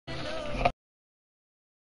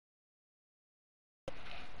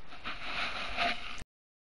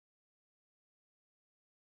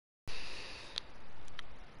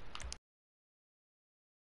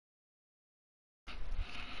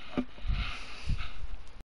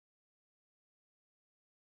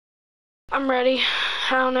I'm ready.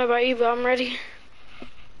 I don't know about you, but I'm ready.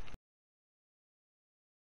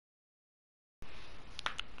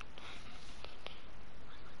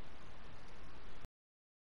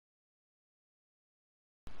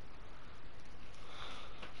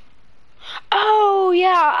 Oh,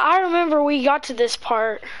 yeah, I remember we got to this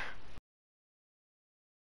part.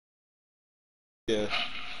 Yeah.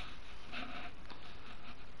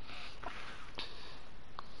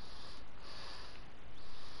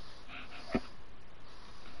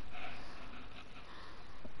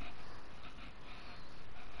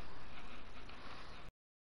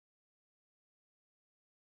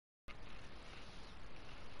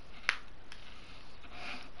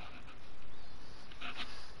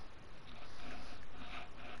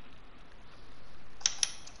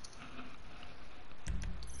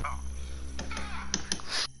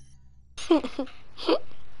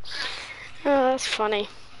 Oh, that's funny.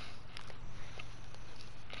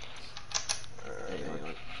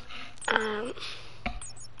 Um,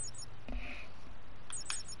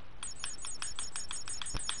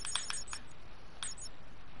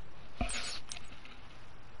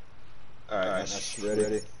 Alright, that's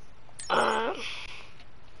ready. uh,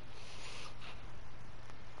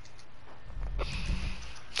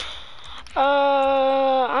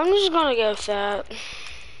 I'm just gonna go with that.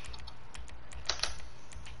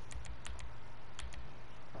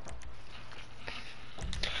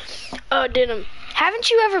 Haven't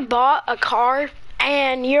you ever bought a car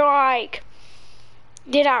and you're like,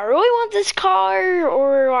 did I really want this car?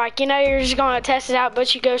 Or like, you know, you're just gonna test it out,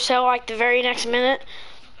 but you go sell like the very next minute?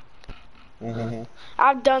 Mm-hmm.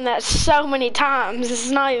 I've done that so many times. This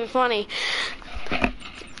is not even funny.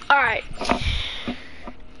 Alright.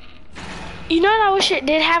 You know what I wish it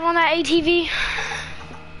did have on that ATV?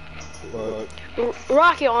 What?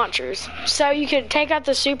 Rocket launchers. So you could take out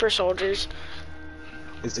the super soldiers.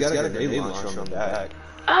 It's got a grenade launcher on the back.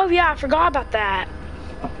 Oh yeah, I forgot about that.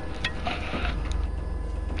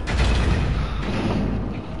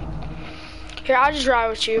 Here, I'll just ride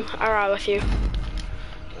with you. I'll ride with you.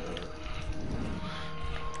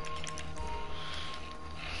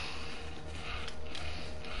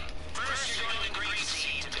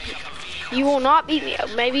 You will not beat me.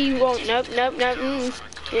 Maybe you won't. Nope, nope, nope.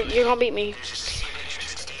 You're gonna beat me.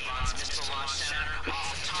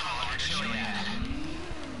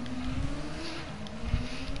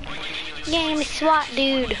 Game SWAT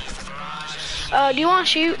dude. Do you want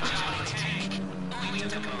to shoot?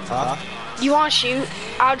 Huh? Do you want to shoot?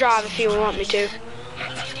 I'll drive if you want me to.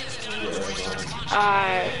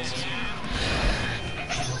 Alright.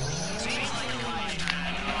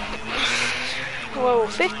 Whoa,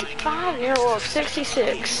 55 here, or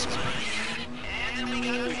 66.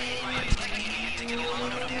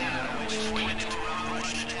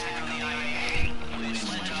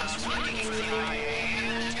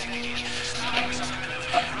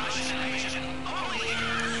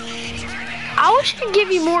 I wish I could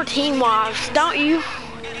give you more team lives, don't you?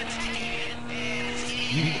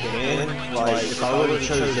 You can. Like, if I would have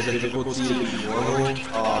chose the difficulty of normal, it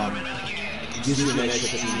gives you an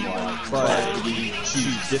extra team life. But if you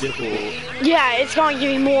choose difficult... Yeah, it's going to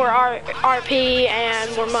give me more RP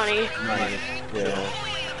and more money. Money. Yeah.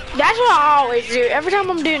 That's what I always do. Every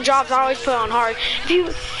time I'm doing jobs, I always put it on hard.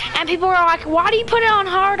 And people are like, why do you put it on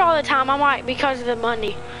hard all the time? I'm like, because of the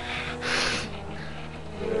money.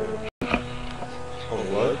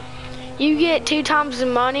 What? You get 2 times the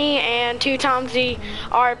money and 2 times the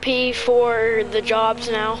RP for the jobs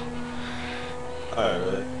now. Oh,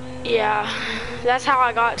 really? Yeah, that's how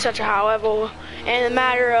I got such a high level in a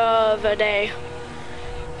matter of a day.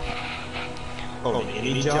 Oh,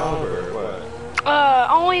 any job or what?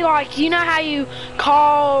 Only like, you know how you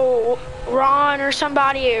call Ron or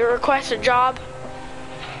somebody and request a job?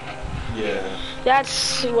 Yeah.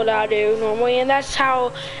 That's what I do normally, and that's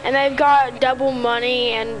how, and they've got double money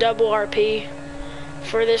and double RP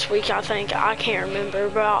for this week, I think. I can't remember,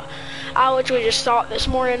 but I literally just saw it this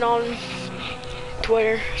morning on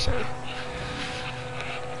Twitter, so.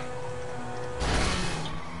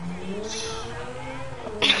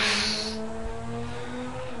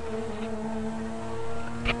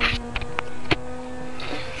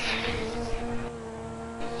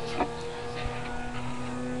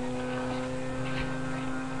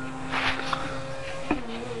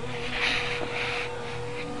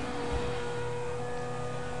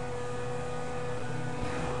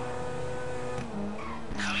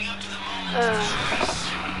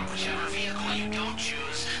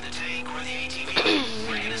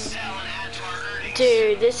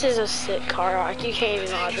 Dude, this is a sick car. Like, you can't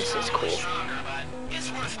even lie. This is cool.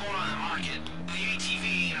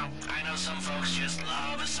 Now, I know some folks just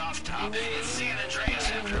love a soft top. It's San Andreas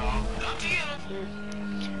after all. Up to you.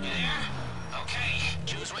 You there? Okay,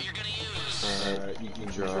 choose what you're gonna use. Alright, you can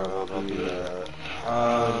drive, I'll do that.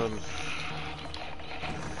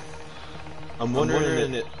 I'm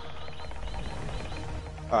wondering it.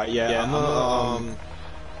 Alright, yeah, I'm gonna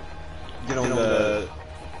get on the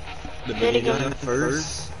minigun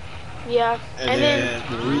first. Yeah, And then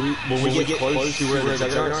when we get close to where the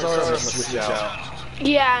juggernauts are, I'm gonna switch out.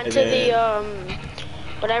 yeah, into the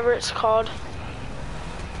whatever it's called.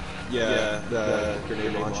 Yeah, the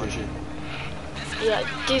grenade launcher. Yeah,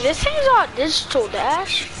 dude, this thing's on digital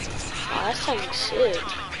dash. Oh, that thing's sick.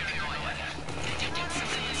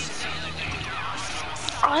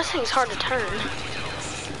 Oh, this thing's hard to turn.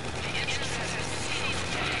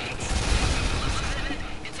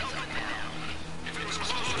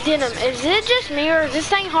 Denim, is it just me or is this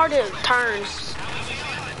thing hard to turn?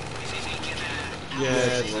 Yeah,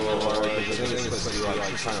 it's a little hard because I think it's supposed to be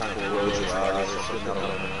like kind of roads around or something. I don't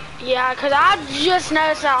know. Yeah, because I just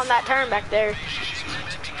noticed that on that turn back there.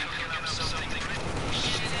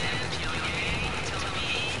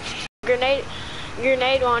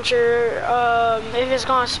 Grenade launcher, if it's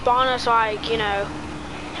gonna spawn us like, you know,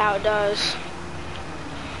 how it does.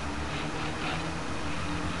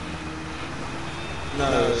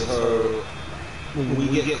 No, so when we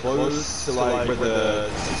get close to like where the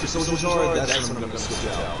super soldiers are, that's when I'm gonna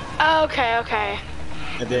switch out. Okay, okay.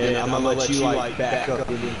 And then I'm gonna let you like back up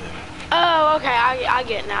in there. Oh, okay, I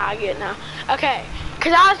get it now, I get it now. Okay,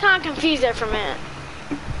 because I was kind of confused there for a minute.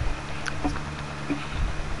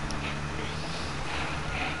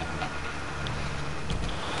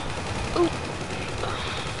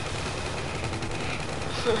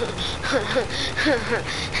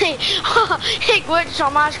 He glitched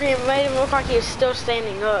on my screen and made him look like he was still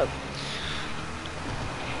standing up.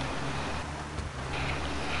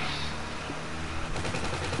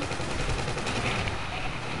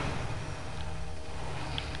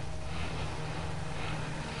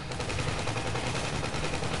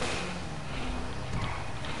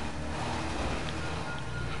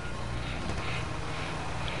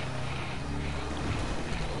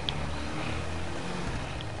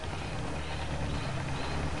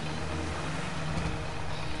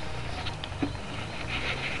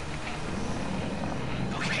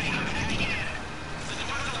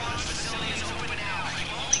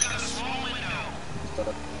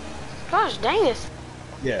 Gosh dang it.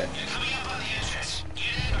 Yeah. Coming up on the entrance. Get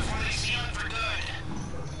in before they seal it for good.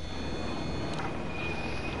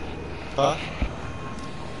 Huh?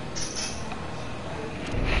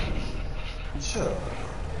 Shut up.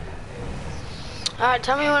 Alright,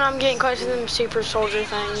 tell me when I'm getting close to them super soldier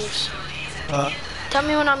things. Huh? Tell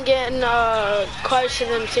me when I'm getting close to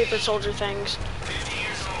them super soldier things.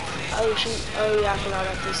 Oh, oh yeah, I forgot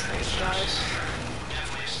about these things, guys.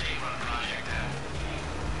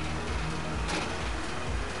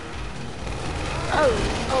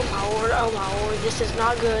 Oh my lord, this is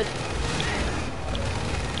not good.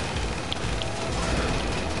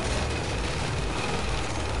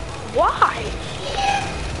 Why?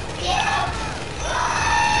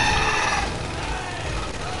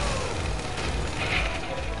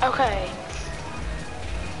 Okay.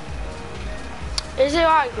 Is it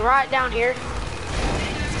like right down here?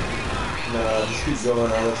 No, just keep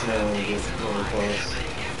going. I'll let you know when we get close.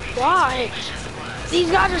 Why?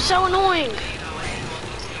 These guys are so annoying.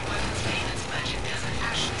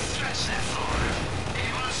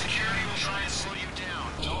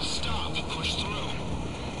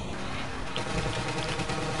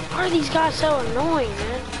 Why are these guys so annoying,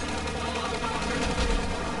 man?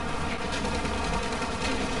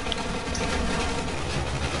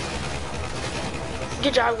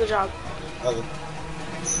 Good job, good job. Okay.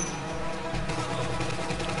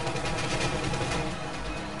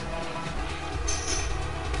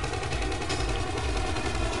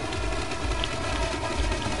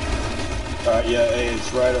 Alright, yeah, hey,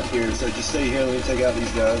 it's right up here, so just stay here, let me take out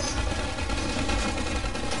these guys.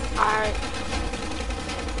 Alright.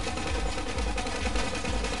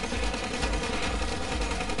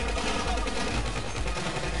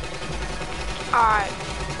 Alright.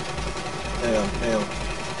 Hang on.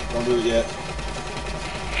 Don't do it yet.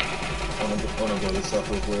 I wanna blow this up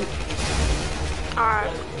real quick.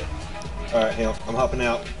 Alright. Alright, hang on. I'm hopping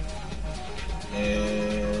out.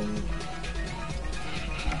 And...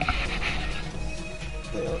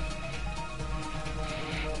 hang on.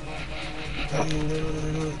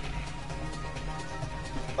 No.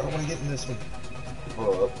 I don't want to get in this one.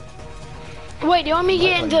 Hold up. Wait, do you want me to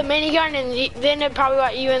get into the minigun and then it'd probably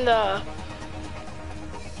let you in the...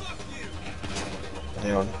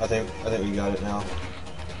 Hang on, I think we got it now.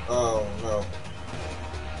 Oh no.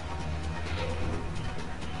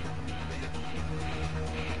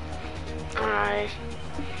 Alright.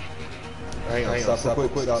 Hang on, stop,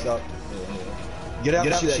 quick, stop. Yeah. Get out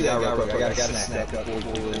and shoot that guy real quick. I gotta snack up in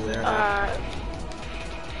there.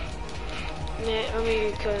 Yeah, let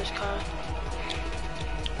me kill this guy.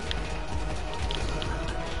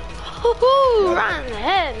 Woohoo! Right in the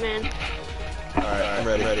head, man. Alright, I'm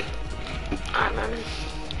ready. Alright, man.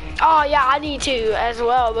 Oh, yeah, I need to as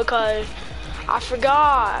well because I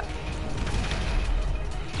forgot.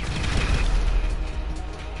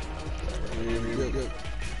 Go.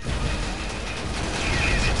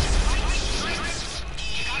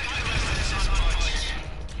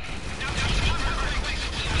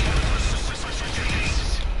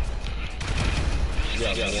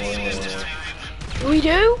 We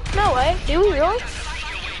do? No way. Do we really?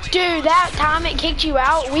 Dude, that time it kicked you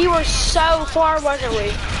out, we were so far, wasn't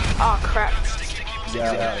we? Oh, crap.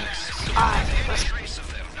 Yeah. Alright.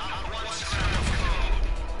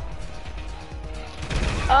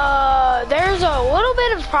 There's a little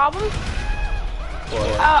bit of problem.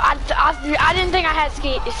 I didn't think I had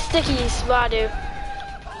stickies, but I do.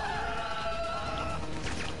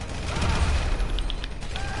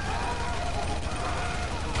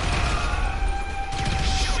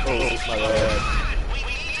 Oh, my bad.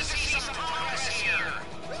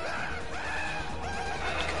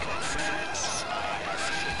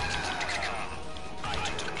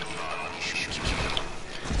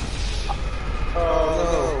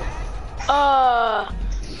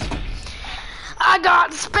 I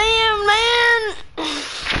got spam, man.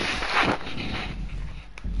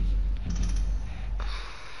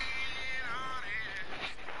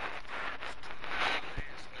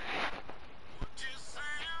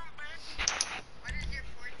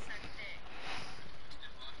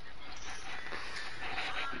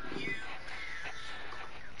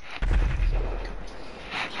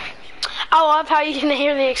 I love how you can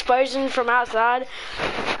hear the explosion from outside.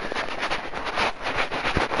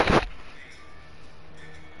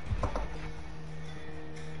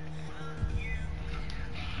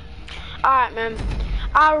 Alright, man.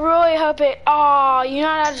 I really hope it... Oh, you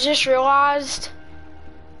know what I just realized?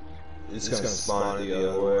 It's gonna spawn the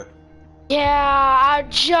other way. Yeah, I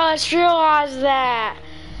just realized that.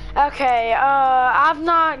 Okay, I've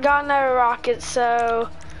not got no rockets, so...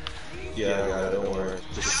 Yeah, I got it, don't worry.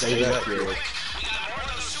 Just stay back here.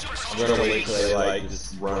 I'm gonna wait till they, like,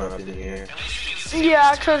 just run up in the air.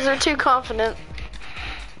 Yeah, because they're too confident.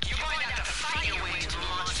 You might have to fight your way to the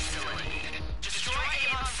launch facility. Destroy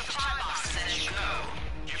Avon's supply boxes as you go.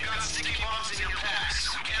 You've got sticky bombs in your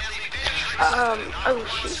packs. You can't leave any traces. Oh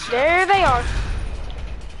shoot, there they are.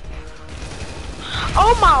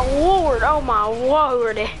 Oh my lord, oh my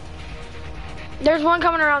lord. There's one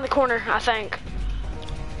coming around the corner, I think.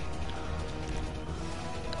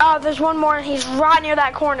 Oh, there's one more, and he's right near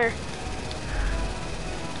that corner.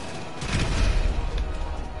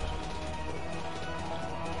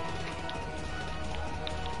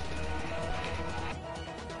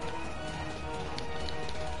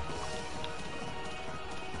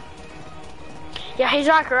 Yeah, he's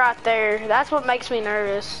like right there. That's what makes me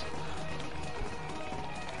nervous.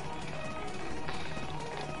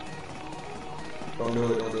 Don't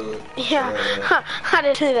do it. Yeah, I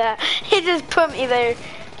didn't do that. He just put me there.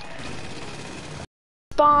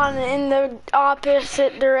 Spawn in the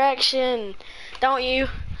opposite direction, don't you?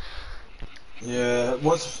 Yeah,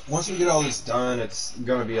 once we get all this done, it's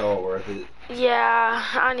gonna be all worth it. Yeah,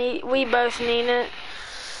 we both need it.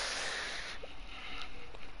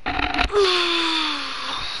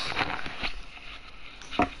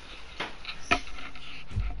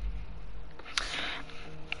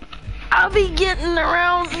 I'll be getting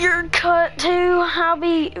around your cut too.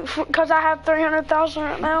 Cause I have 300,000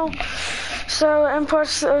 right now. So, and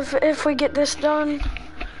plus, if we get this done,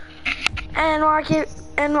 and like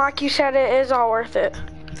you said, it is all worth it.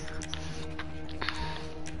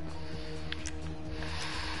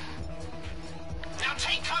 Now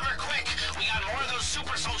take cover quick. We got more of those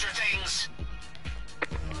super soldier things.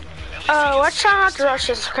 Let's try not to rush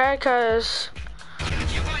this, okay? Cause,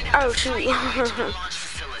 oh shoot.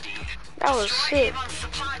 That was sick.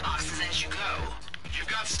 Supply boxes as you go. You've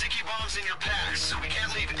got sticky bombs in your packs, so we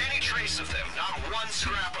can't leave any trace of them, not one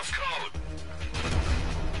scrap of code.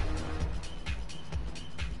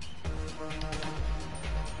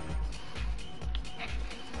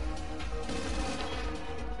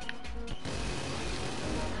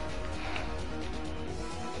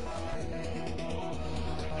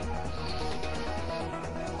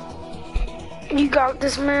 You got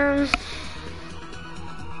this, man.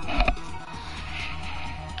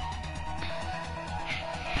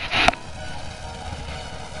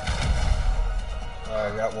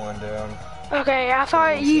 got one down. Okay, I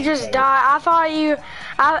thought you just died. I thought you,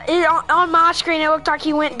 on my screen it looked like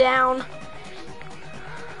he went down.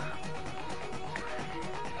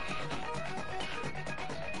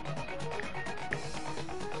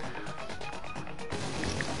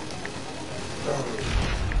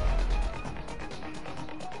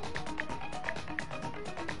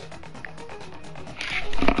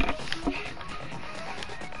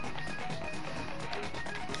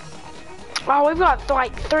 Oh, we've got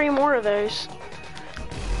like 3 more of those.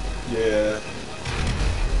 Yeah.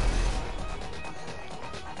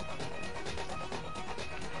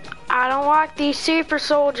 I don't like these super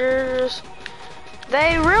soldiers.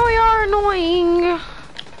 They really are annoying.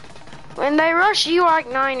 When they rush you like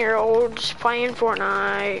 9-year-olds playing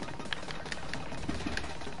Fortnite.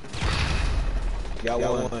 Got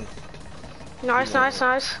one. Nice, nice,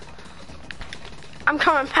 nice. I'm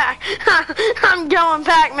coming back. I'm going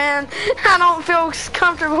back, man. I don't feel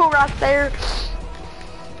comfortable right there.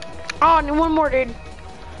 Oh, and one more, dude.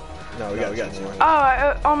 No, we got two more.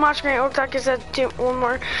 Oh, on my screen it looks like it said one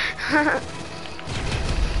more.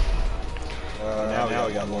 Now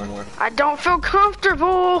we got one more. I don't feel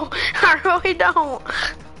comfortable. I really don't.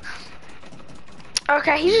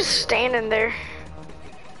 Okay, he's just standing there.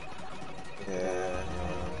 Yeah.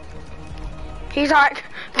 He's like,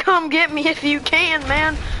 come get me if you can,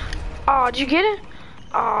 man. Oh, did you get it?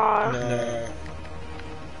 No.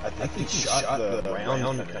 I think he shot the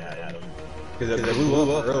round at him. Because it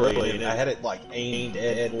blew up early and I had it like aimed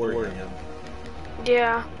at toward him.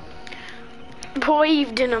 Yeah.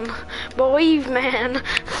 Believed in him. Believe, man.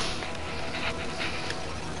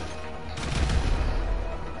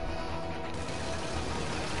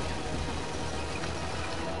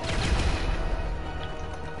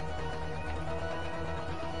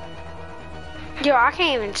 Yo, I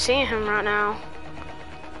can't even see him right now.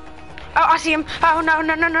 Oh, I see him. Oh, no,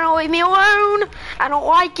 no, no, no, leave me alone. I don't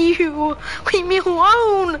like you. Leave me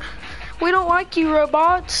alone. We don't like you,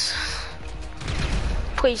 robots.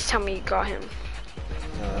 Please tell me you got him.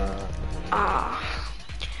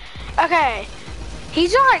 Okay.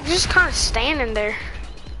 He's like just kind of standing there.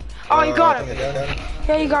 Oh, you got him.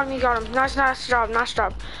 Yeah, you got him, you got him. Nice, nice job, nice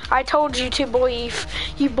job. I told you to believe.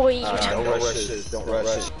 You believed. Don't rush it. Don't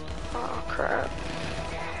rush it. Oh, crap.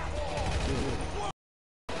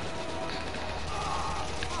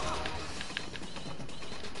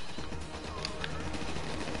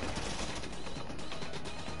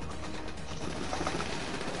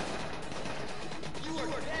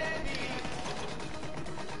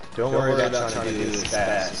 Don't worry about trying to do this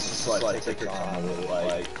fast. Just like take your time with it,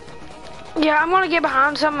 like. Yeah, I'm gonna get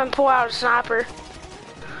behind something and pull out a sniper.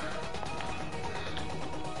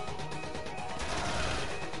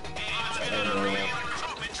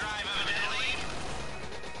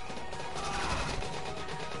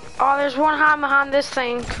 Oh, there's one hiding behind this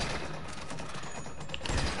thing.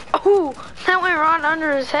 Oh, that went right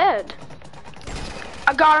under his head.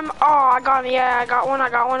 I got him. Oh, I got him. Yeah, I got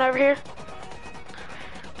one over here.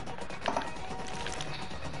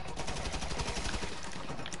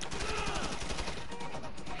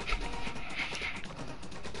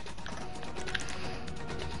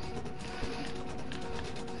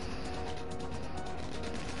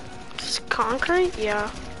 It's concrete?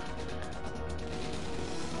 Yeah.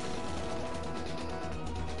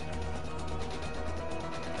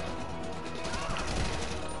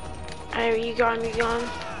 Hey, you got him, you got him.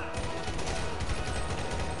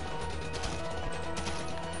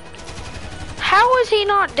 How is he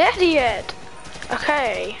not dead yet?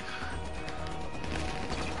 Okay.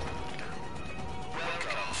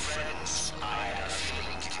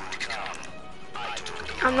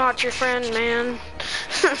 I'm not your friend, man.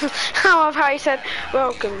 I love how he said,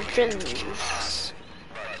 welcome, friends.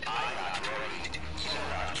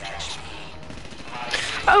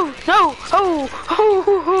 Oh, no! Oh!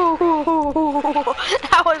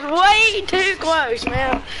 That was way too close,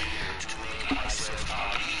 man.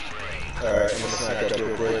 Alright, I'm gonna snack up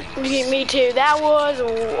real quick. Me too. That was...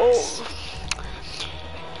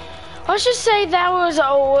 let's just say that was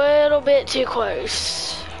a little bit too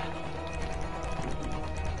close.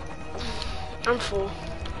 I'm full.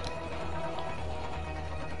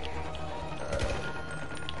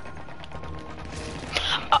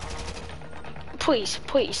 Please,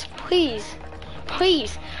 please, please,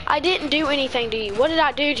 please. I didn't do anything to you. What did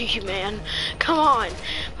I do to you, man? Come on.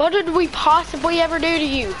 What did we possibly ever do to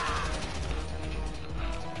you?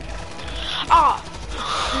 Ah.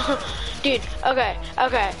 Dude, okay.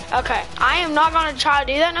 I am not gonna try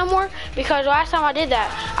to do that no more because last time I did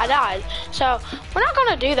that, I died. So, we're not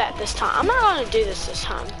gonna do that this time. I'm not gonna do this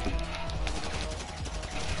time.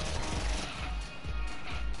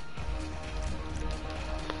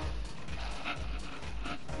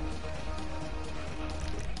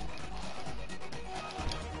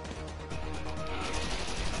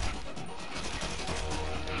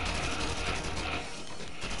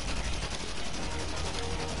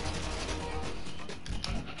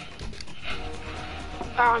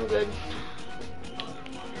 I'm good.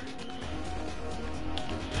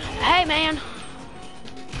 Hey, man.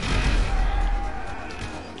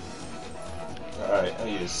 Alright, I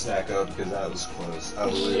need to snack up because that was close. I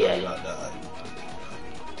literally got died.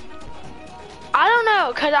 I don't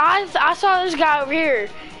know, cause I saw this guy over here.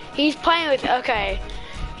 He's playing with. Okay,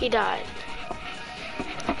 he died.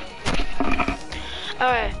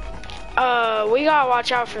 Okay. We gotta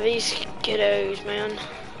watch out for these kiddos, man.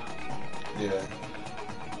 Yeah.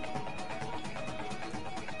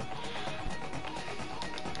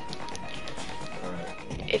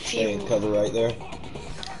 Alright. If Stay you in cover right there.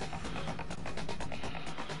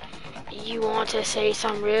 you want to say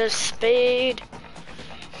some real speed.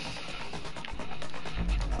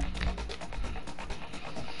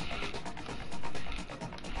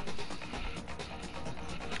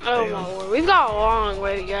 Oh my lord, we've got a long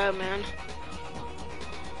way to go, man.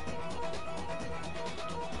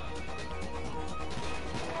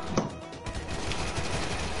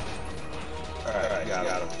 Alright,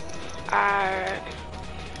 got him. Alright.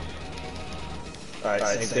 Alright,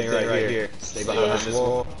 same thing right here. Stay behind this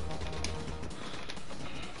wall.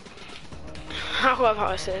 I love how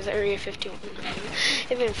it says Area 51.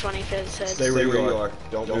 It'd been funny if it said. Stay where you are.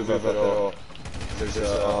 Don't move up at all. There's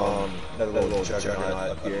another little juggernaut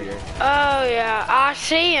up here. Oh yeah, I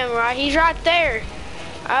see him, right? He's right there.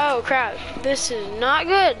 Oh crap, this is not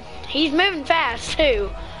good. He's moving fast too.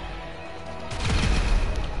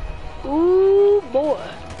 Ooh boy.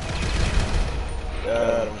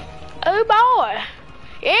 Oh boy.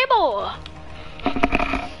 Yeah boy.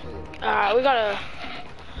 Alright, we gotta.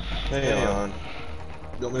 Hang on.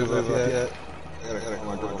 Don't move up yet. I gotta call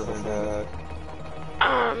my girlfriend back.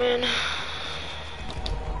 Oh man.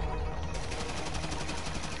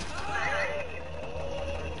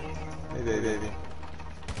 Hey baby.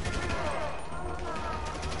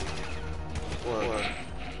 What?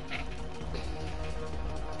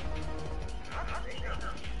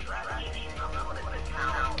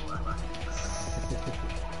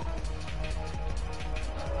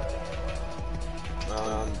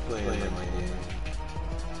 I'm playing my game.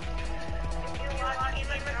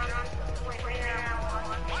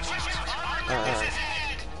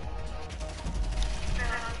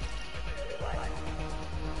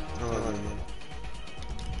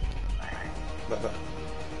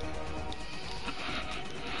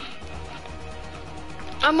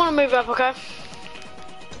 I'm gonna move up, okay?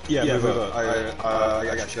 Yeah, move up. I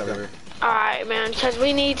got you covered. Alright, man, because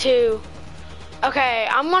we need to. Okay,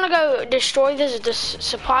 I'm gonna go destroy this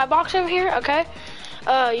supply box over here, okay?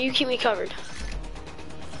 You keep me covered.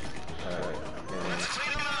 Alright,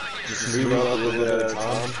 just move up a little bit at a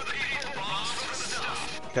time.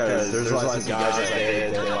 Because there's like some guys right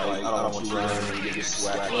there that are like, I don't want you running and get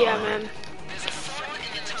swept. Yeah, man.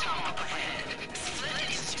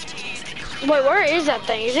 Wait, where is that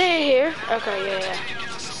thing? Is it here? Okay, yeah.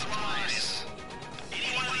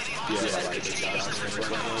 Yeah, like this guy's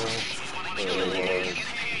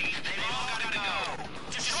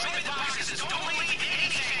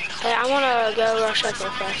Hey, I wanna go rush up real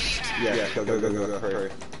fast. Yeah, go, hurry.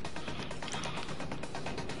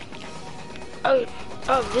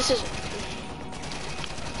 Oh, this is.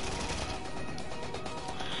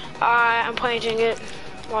 Alright, I'm planting it.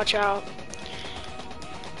 Watch out.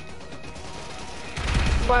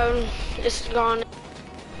 Well, it's gone.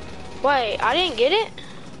 Wait, I didn't get it?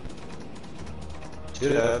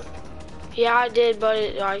 Should have. Yeah, I did, but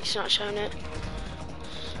it's not showing it.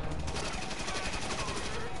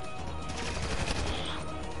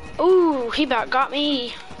 Ooh, he about got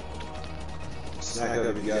me. Snack up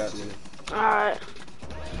if you got to. Alright.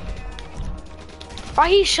 Oh,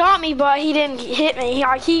 he shot me, but he didn't hit me.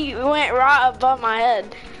 He went right above my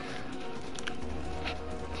head.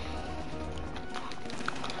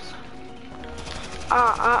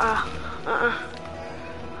 I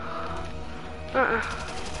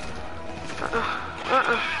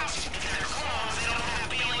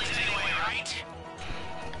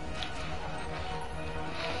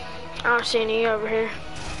don't see any over here.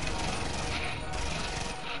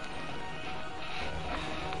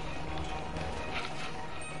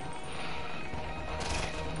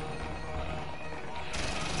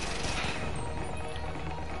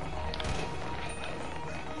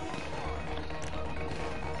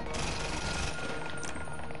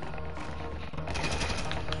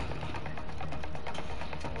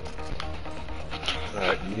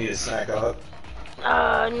 Alright, you need to snack up.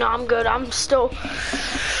 No, I'm good. I'm still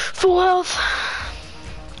full health.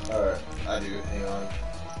 Alright, I do. Hang on.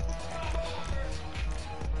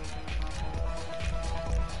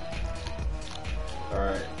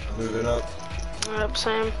 Alright, I'm moving up. Yep,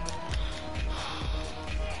 same.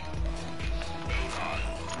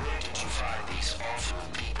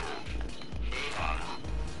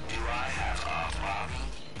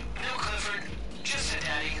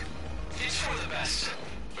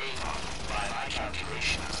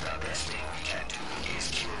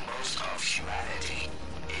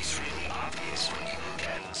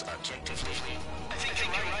 this objectively. I think you're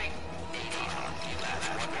right. You have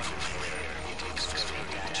one warfare. It looks very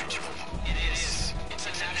natural. It is. It's a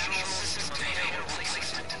natural system of failure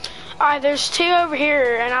placement. Alright, there's two over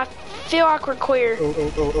here, and I feel like we're clear.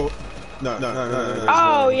 Oh. No.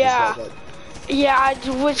 Oh, yeah. Yeah,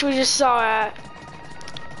 which we just saw at.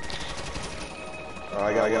 Oh,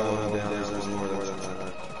 I got one down. There's more than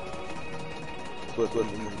that. Put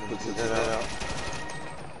that out.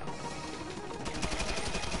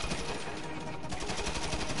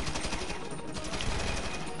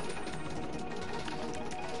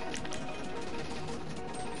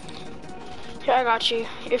 Here, I got you.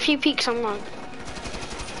 If he peeks, I'm going.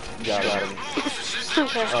 Got him.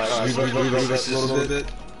 Okay. Alright, move this a little bit.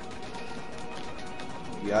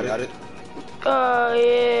 You got it?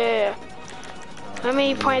 Yeah. Let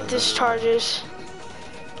me plant these charges.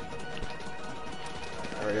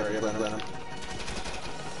 Alright, let him.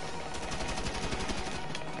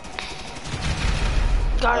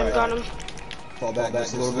 Got him. Fall back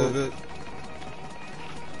just a little bit.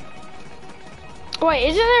 Wait,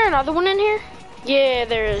 isn't there another one in here? Yeah,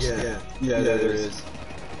 there is. Yeah, there is.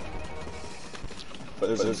 But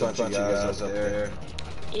there's a bunch of guys up there.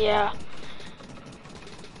 Yeah.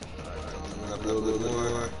 A little bit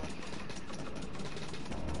more.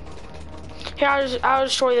 Here, I'll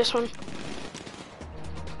destroy this one.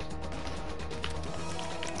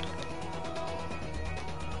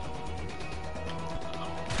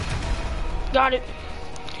 Got it.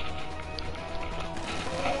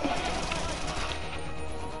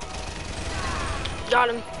 Got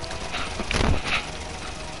him.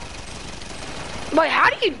 Wait, how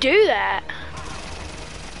do you do that?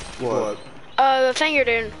 What? The thing you're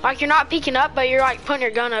doing. Like, you're not peeking up, but you're, like, putting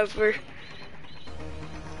your gun over.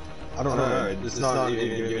 I don't know. It's not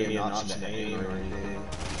even giving me an option to aim or anything.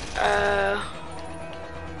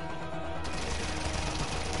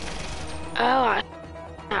 Oh,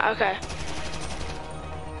 okay.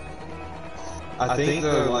 I think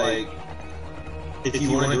though, like, if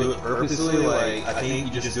you want to do it purposely, like, I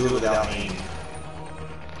think you just do it without aiming.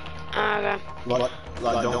 Okay.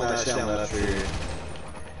 Like don't mash down left here.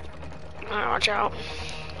 Alright, watch out.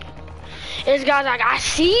 This guy's like, I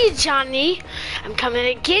see you, Johnny. I'm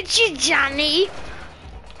coming to get you, Johnny.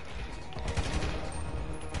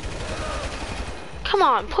 Come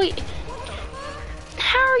on, please.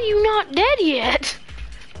 How are you not dead yet?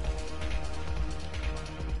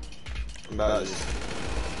 I'm about to...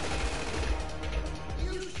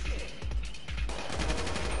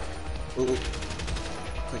 Ooh.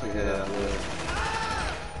 Click your head out of there.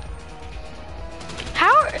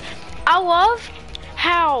 I love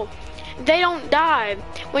how they don't die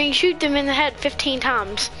when you shoot them in the head 15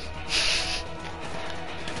 times.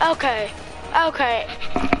 Okay.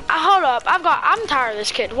 Hold up. I'm tired of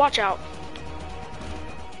this kid. Watch out.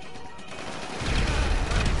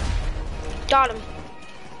 Got him.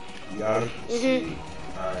 You got him? Mm-hmm.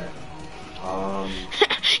 Alright.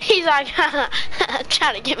 He's like,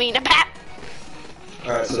 trying to get me in the back.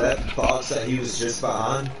 Alright, so that box that he was just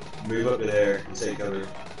behind, move up to there and take cover.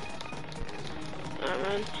 Alright,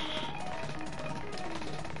 man.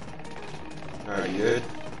 Alright, you good?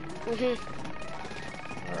 Mm-hmm.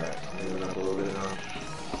 Alright, I'm moving up a little bit now.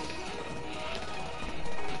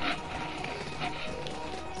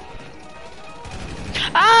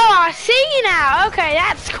 Oh, I see you now. Okay,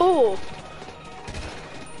 that's cool.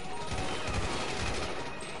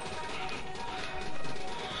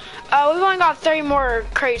 We've only got 3 more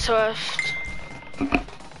crates left.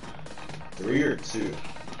 3 or 2?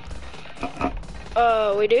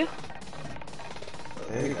 We do? I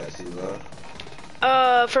think I got 2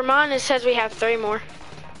 left. For mine it says we have 3 more.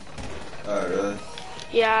 Oh, really?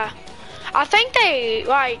 Yeah. I think they,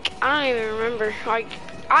 like, I don't even remember. Like,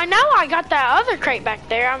 I know I got that other crate back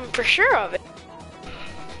there. I'm for sure of it.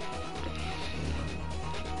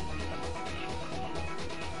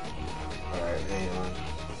 Alright, hang on.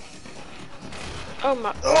 Oh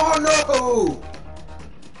my. Oh no!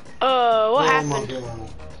 What Oh happened? my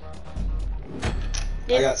god.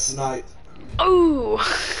 I got sniped. Ooh.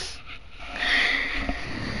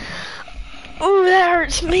 Ooh, that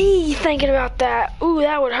hurts me thinking about that. Ooh,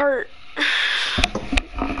 that would hurt.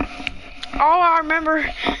 All I remember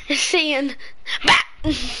is seeing, bah!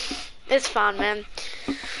 It's fine, man.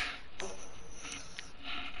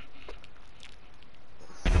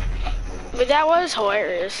 But that was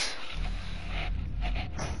hilarious.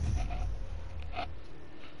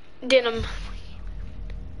 Denim.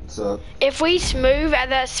 What's up? If we move at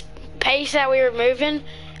that pace that we were moving,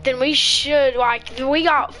 then we should, like, we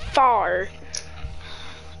got far.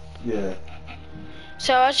 Yeah.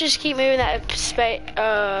 So let's just keep moving that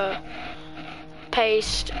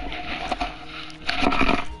paste. Now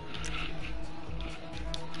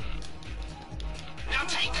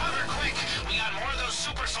take cover quick. We got more of those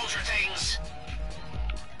super soldier things.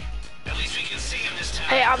 At least we can see him this time.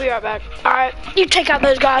 Hey, I'll be right back. Alright, you take out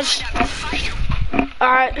those guys.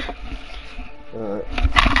 Alright. Alright.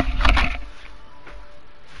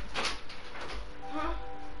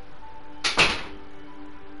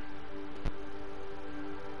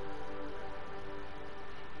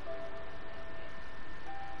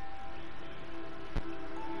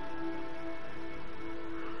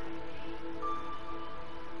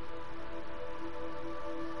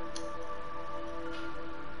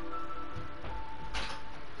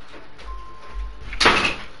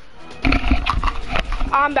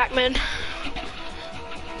 I'm back, man.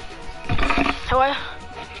 How are you?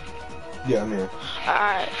 Yeah, I'm here.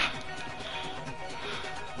 Alright.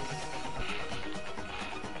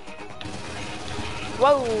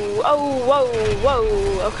 Whoa, oh, whoa,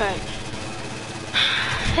 whoa, okay.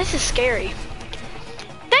 This is scary.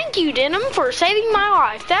 Thank you, Denim, for saving my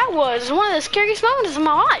life. That was one of the scariest moments of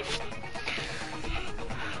my life.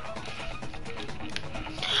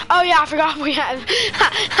 Oh yeah, I forgot we had.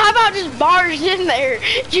 How about just barged in there?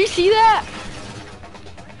 Did you see that?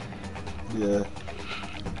 Yeah.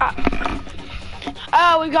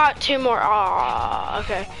 Oh, we got two more. Ah,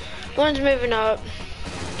 okay. One's moving up.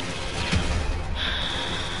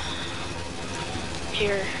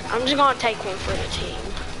 Here, I'm just gonna take one for the team.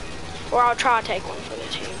 Or I'll try to take one for the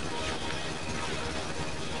team.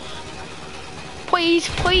 Please,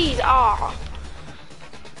 please, ah.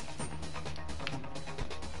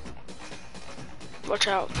 Watch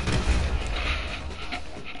out.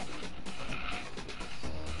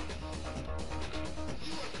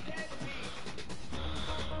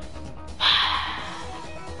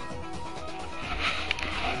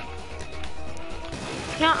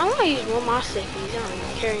 Now, I'm gonna use one of my stickies. I don't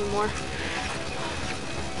even care anymore.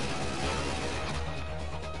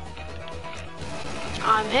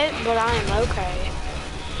 I'm hit, but I am okay.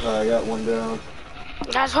 I got one down.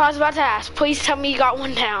 That's what I was about to ask. Please tell me you got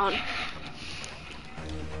one down.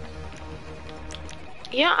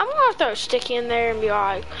 Yeah, I'm gonna throw a sticky in there and be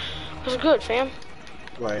like, "What's good, fam?"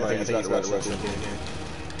 Right, I think that's what in here.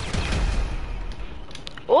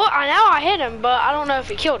 Well, I know I hit him, but I don't know if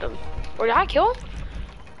he killed him. Or did I kill him?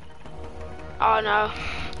 Oh no.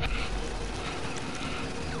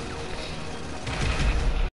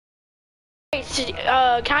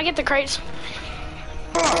 Can I get the crates?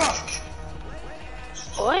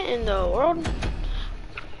 What in the world?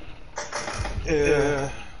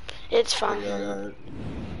 Yeah. It's fine.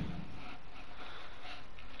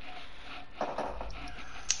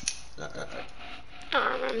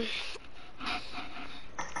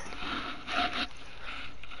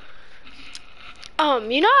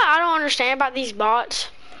 You know what I don't understand about these bots?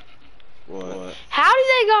 What? How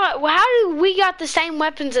do we got the same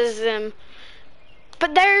weapons as them,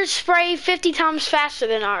 but theirs spray 50 times faster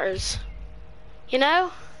than ours? You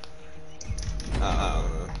know? I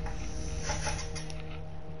don't know.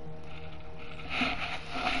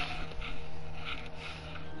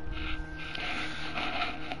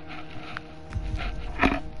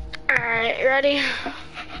 Alright, ready?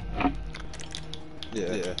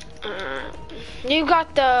 Yeah. You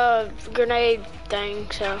got the grenade thing,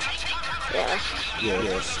 so yeah.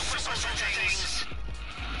 Yeah.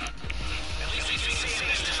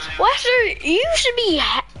 Lester, you should be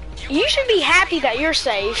happy that you're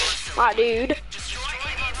safe, my dude.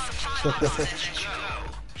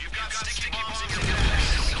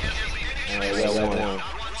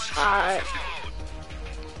 Alright.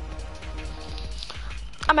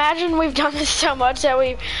 Imagine we've done this so much that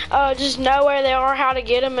we just know where they are, how to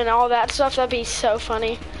get them, and all that stuff. That'd be so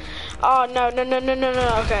funny. Oh, no,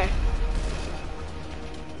 okay.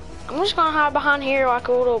 I'm just gonna hide behind here like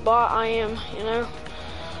a little bot I am, you know?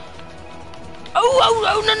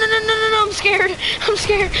 Oh, no, I'm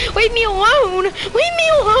scared. Leave me alone.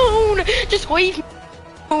 Just leave me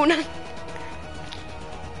alone.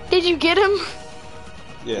 Did you get him?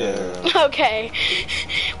 Yeah. Okay.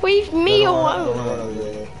 Leave me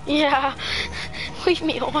alone. Yeah. Leave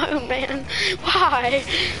me alone, man. Why?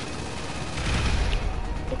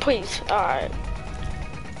 Please. Alright.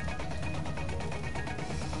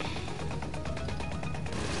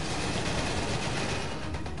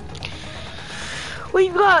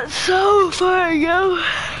 We've got so far to go.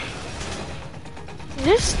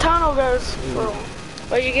 This tunnel goes for...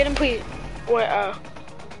 Wait, you get him, please? Wait,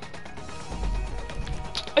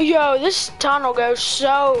 Yo, this tunnel goes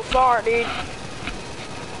so far, dude.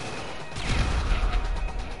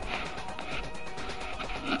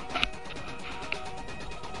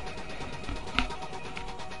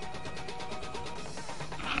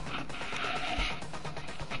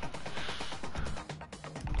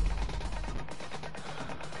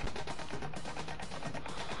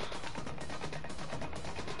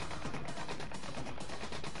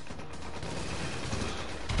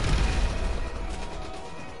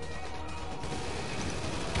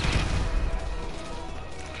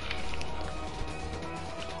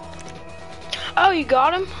 Oh, you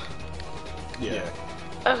got him? Yeah.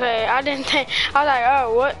 Okay, I didn't think. I was like,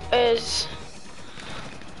 oh, what is?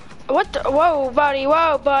 What the? Whoa, buddy!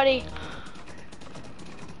 Whoa, buddy!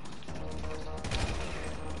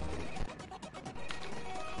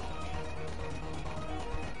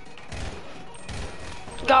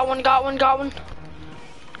 Got one! Got one! Got one!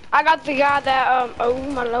 I got the guy that Oh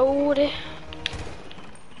my lord!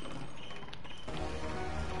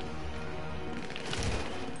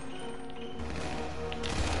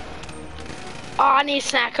 Oh, I need to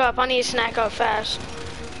snack up. I need to snack up fast.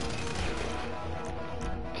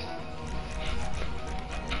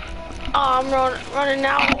 Oh, I'm running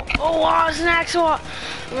now. Oh, wow, snacks. Oh,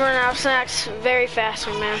 I'm running out of snacks very fast,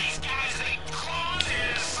 man. These guys, they clone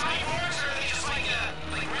their cyborgs, or are they just like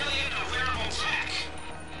really into wearable tech?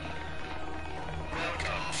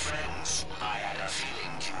 Welcome, friends. I had a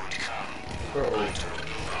feeling you would come. I told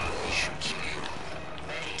you we should kill you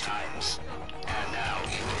many times, and now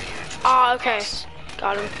you are here to Oh, okay.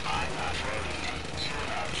 Got him. I'm not worried. You will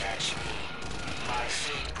not catch me. My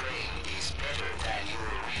fake brain is better than your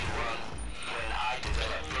real one. When I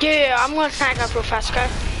developed Yeah, I'm gonna snack up real fast, okay? to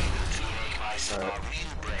make myself a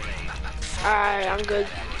real brain, Alright, I'm good.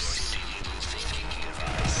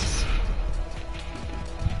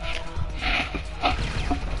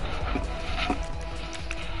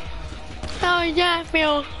 How does that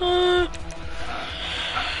feel?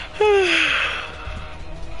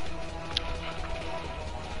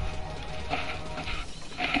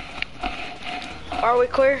 Are we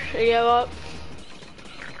clear? Are you up?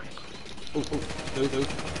 Oh, no, no.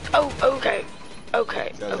 Oh, okay.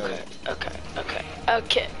 Okay, Got it, got okay, it. okay, okay,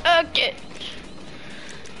 okay, okay.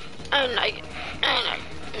 Oh no, oh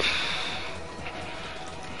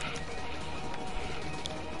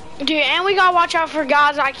no. Dude, and we gotta watch out for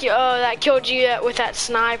guys like that killed you with that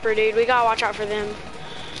sniper, dude. We gotta watch out for them.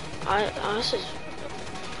 This is.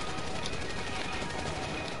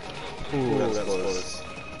 Ooh, that's close.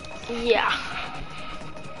 Yeah.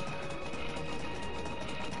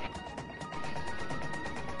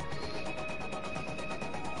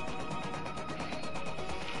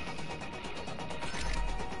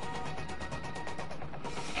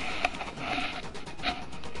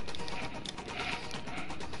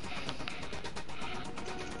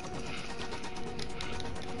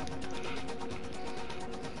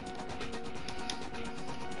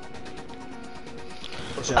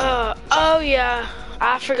 Oh yeah,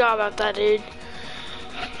 I forgot about that, dude.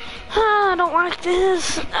 I don't like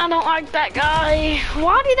this. I don't like that guy.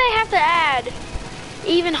 Why do they have to add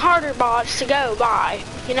even harder bots to go by,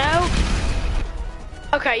 you know?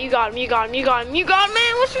 Okay, you got him, you got him, you got him, you got him,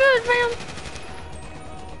 man. What's good, man?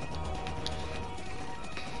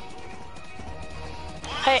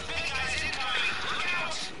 Hey.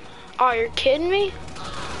 Oh, you're kidding me?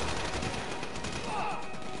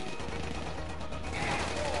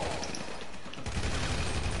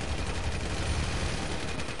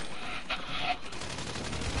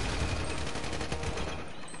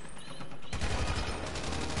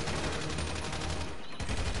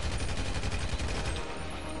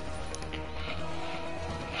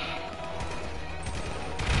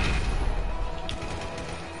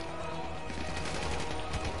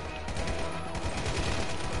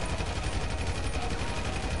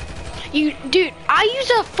 Dude, I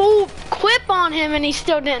used a full clip on him and he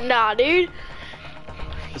still didn't die, dude.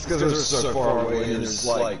 It's because they're so far away and there's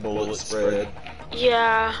like bullet spread.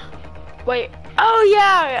 Yeah. Wait. Oh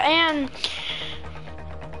yeah, and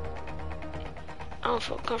I don't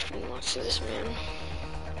feel comfortable watching this, man.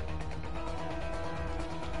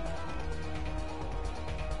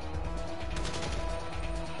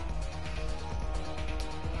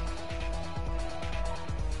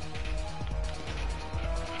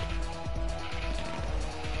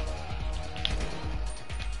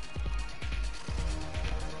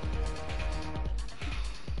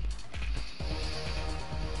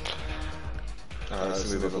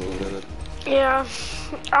 Let's move it a little bit. Yeah.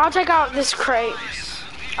 I'll take out this crate.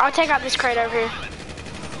 I'll take out this crate over here.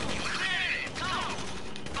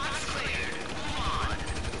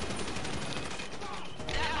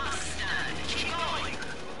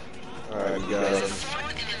 Alright, we got it.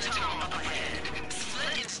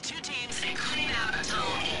 Split into 2 teams and clean out a tunnel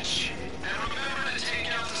each. And remember to take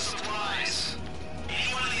out the supplies.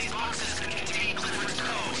 Any one of these boxes could contain Clifford's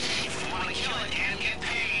code. If we want to kill it and get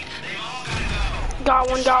paid, they all gotta go. Got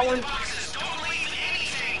one, got one. Boxes don't leave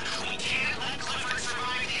anything. We can't let Clifford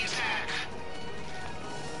survive the attack.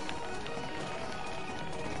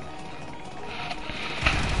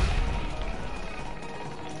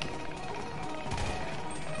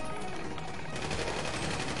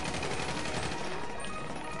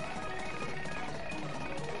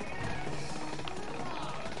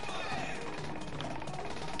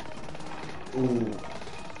 Ooh.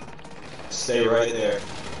 Stay right there.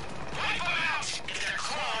 Wipe them out! If they're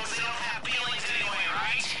clones, they don't have feelings anyway,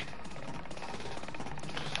 right?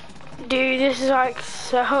 Dude, this is like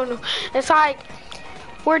so. It's like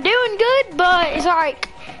we're doing good, but it's like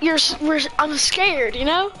I'm scared, you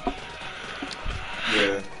know?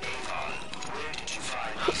 Yeah. Where did you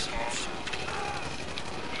find this off?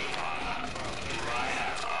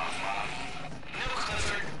 No,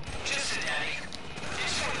 Clifford. Just a daddy.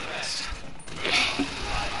 It's for the best. By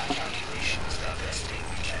my calculations, the best thing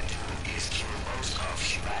we can do is kill most of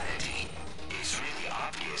humanity. It's really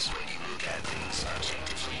obvious when you look at things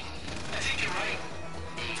objectively. I think you're right.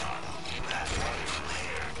 Avon, you have wonderful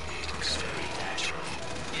hair. It looks very natural.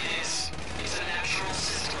 It is. It's a natural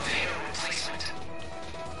system of hair replacement.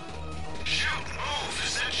 Shoot, move!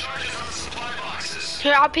 Set charges on the supply boxes.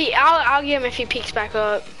 Here, I'll get him if he peeks back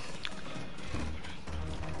up.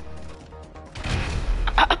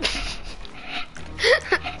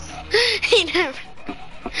 He never.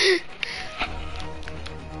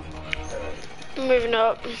 Moving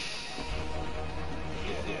up.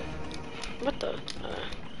 What the?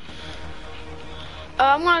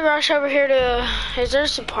 I'm gonna rush over here to. Is there a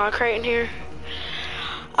supply crate in here?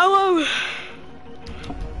 I'm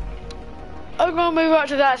gonna move up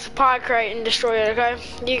to that supply crate and destroy it. Okay?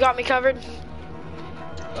 You got me covered.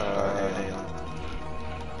 Hang on.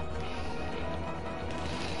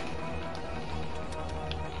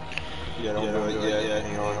 Yeah, don't do it yet.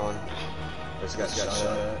 Hang on. I just got shot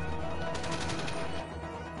at.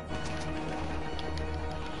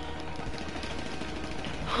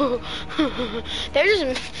 They're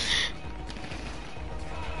just.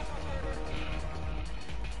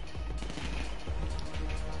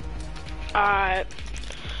 Alright.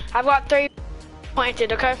 I've got 3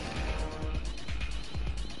 planted, okay?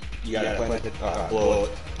 You got it planted? Blow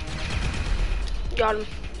it. Got him.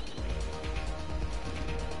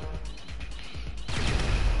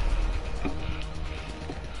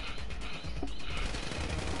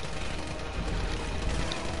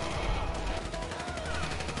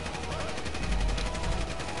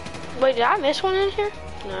 Wait, did I miss one in here?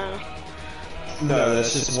 No. No,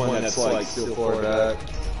 that's just one that's like still far back.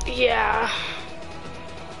 Yeah.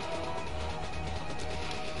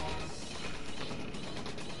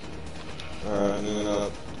 Alright, moving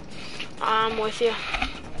up. I'm with you.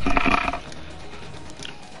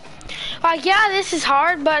 Like, yeah, this is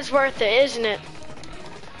hard, but it's worth it, isn't it?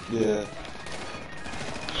 Yeah.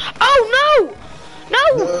 Oh, no! No!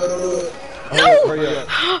 No!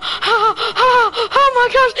 Oh my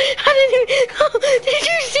gosh! I didn't even. Did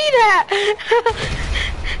you see that?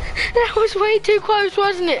 That was way too close,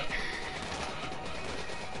 wasn't it?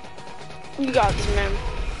 You got this, man.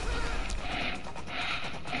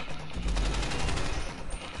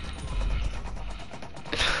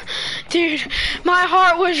 Dude, my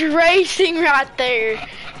heart was racing right there.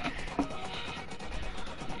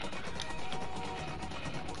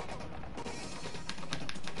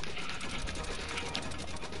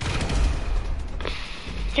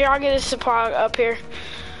 Here, I'll get a supply up here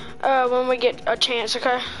when we get a chance,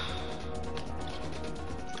 okay?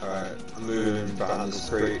 Alright, I'm moving behind this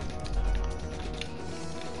crate.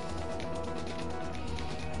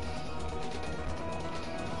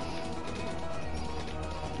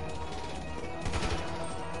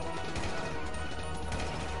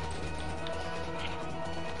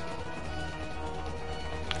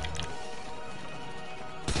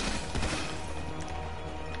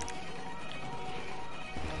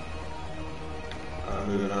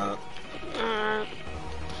 Moving up.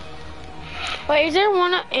 Wait, is there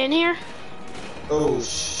one in here? Oh,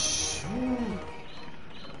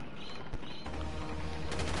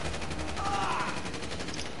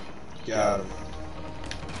 got him.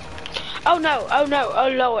 Oh no, oh no, oh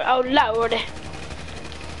lord, oh lord.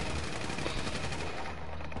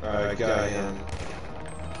 Alright, got him.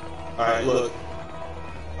 Alright, look.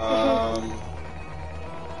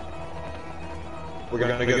 We're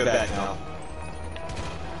gonna go back now.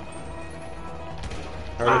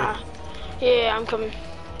 Yeah, I'm coming.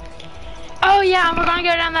 Oh yeah, and we're gonna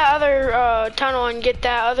go down that other tunnel and get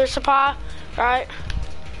that other supply, right?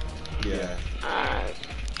 Yeah. Alright.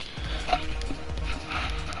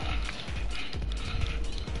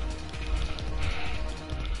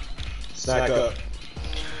 Stack up.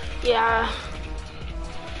 Yeah.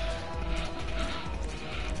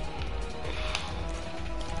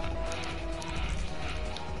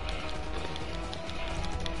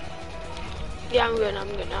 Yeah, I'm good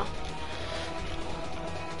now.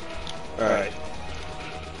 Alright.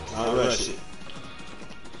 I'll rush it.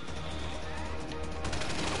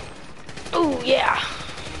 Ooh, yeah.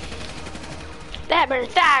 That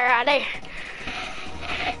burns fire right there.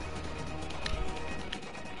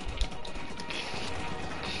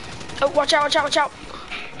 Oh, watch out, watch out, watch out.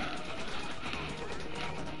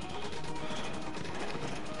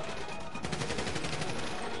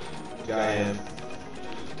 Guy in.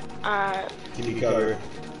 Alright. Give me cover.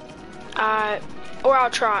 Alright. Or I'll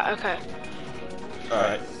try, okay.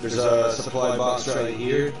 Alright, there's a supply box right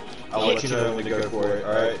here. I'll let you know when to go for it,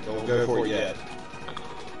 alright? Don't go for it yet.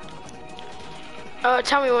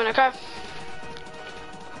 Tell me when, okay?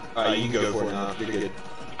 Alright, you can go for it now. You're good.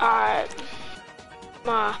 Alright.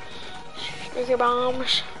 My sneaker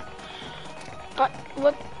bombs.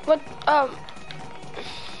 What,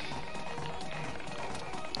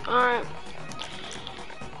 alright.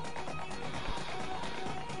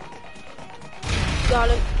 Got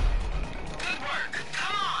it. Good work.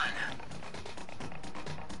 Come on.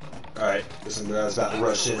 Alright, this guy's about to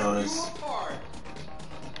rush in on us.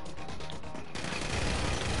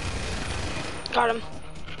 Got him.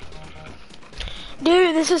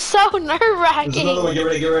 Dude, this is so nerve-wracking. There's another one. Get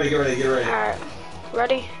ready, get ready, get ready, get ready. Alright.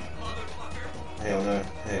 Ready? Hell no.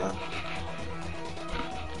 Hang on.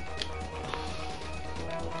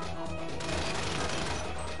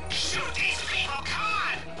 Shoot these people. Come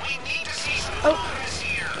on. We need to see some Oh. progress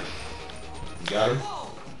here. You got him?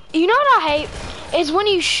 You know what I hate? Is when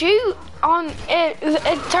you shoot on it,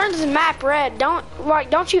 it turns the map red. Don't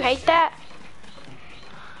you hate that?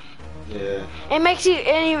 Yeah. It makes you,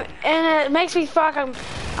 and it makes me feel like I'm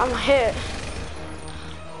hit.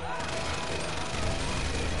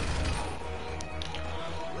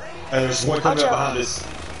 And there's one coming Watch up out. behind us.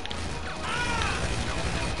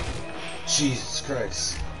 Jesus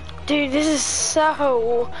Christ. Dude, this is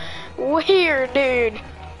so weird, dude.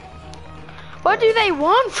 What do they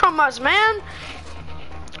want from us, man?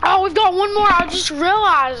 Oh, we've got one more. I just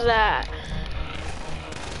realized that.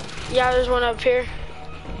 Yeah, there's one up here.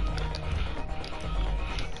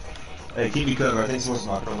 Hey, keep me covered. I think someone's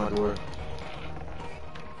knocking on my door.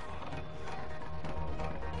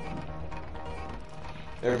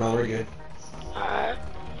 Never mind, we're good. Alright.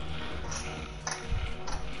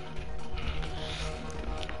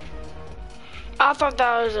 I thought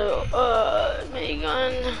that was a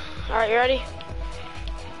minigun. Alright, you ready?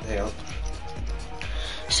 Hang on.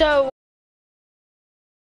 So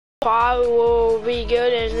I will be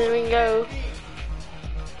good, and then we can go.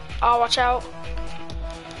 Oh, watch out!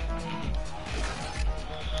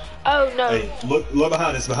 Oh no! Hey, look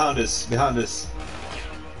behind us, behind us, behind us.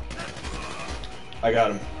 I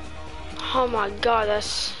got him. Oh my God,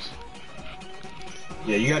 that's.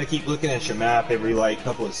 Yeah, you gotta keep looking at your map every like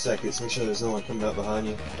couple of seconds. Make sure there's no one coming up behind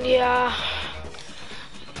you. Yeah.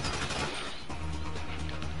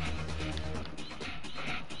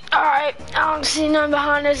 Alright, I don't see none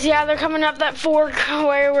behind us. Yeah, they're coming up that fork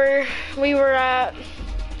where we were at.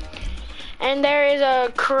 And there is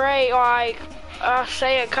a crate, like,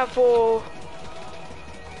 say a couple,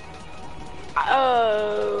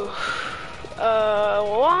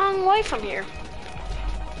 long way from here.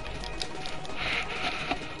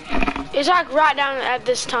 It's like right down at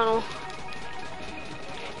this tunnel.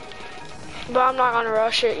 But I'm not gonna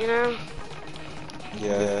rush it, you know?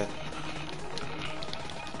 Yeah.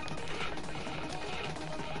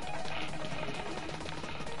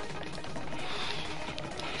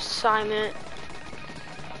 Assignment.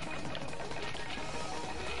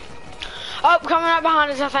 Oh, coming up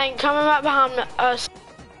behind us, I think. Coming up behind us.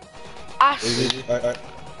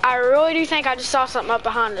 I really do think I just saw something up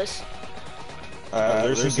behind us.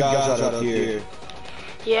 There's some guys out up here.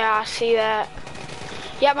 Yeah, I see that.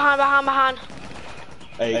 Yeah, behind.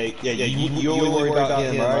 Hey, yeah, you only worry about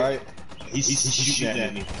him, right? He's shooting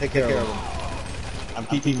at me. Take care of him. I'm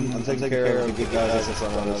taking care of the good guys that's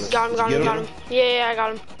on us. Got him. Yeah, I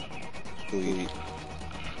got him. Sweet.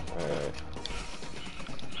 Alright.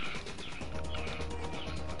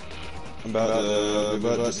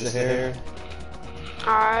 About just the hair.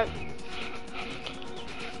 Alright.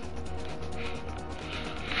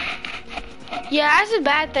 Yeah, that's the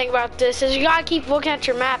bad thing about this, is you gotta keep looking at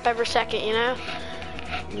your map every second, you know?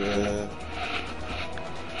 Yeah.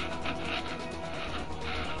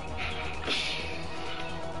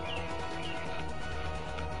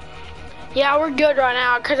 Yeah, we're good right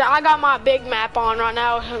now, because I got my big map on right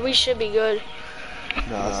now. We should be good.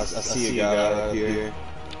 No, I see a guy up here.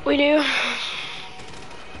 We do?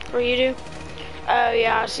 Or you do? Oh,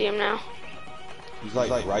 yeah, I see him now. He's like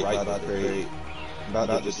right by the crate. About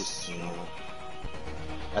to just, you know.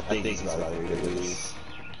 I think he's about to at least.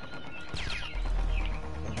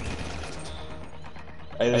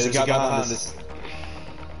 Hey, there's a guy behind us.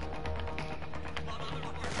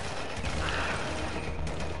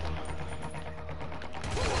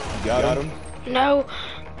 You got him? No.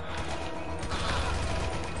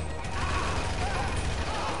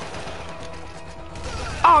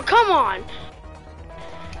 Oh, come on.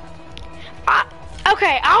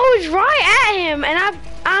 Okay, I was right at him, and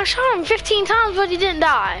I shot him 15 times, but he didn't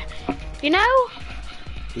die. You know?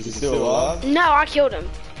 Is he still alive? No, I killed him.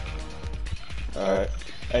 Alright.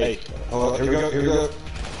 Hey, hold on, here we go.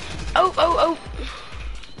 Oh.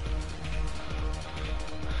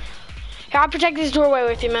 Here, I'll protect this doorway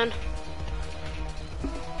with you, man.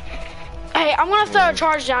 Hey, I'm gonna throw a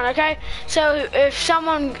charge down, okay? So if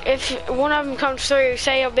one of them comes through,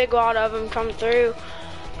 say a big lot of them come through.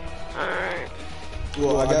 Alright.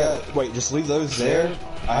 Well, wait, just leave those there.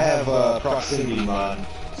 I have proximity mine,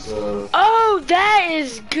 so. Oh, that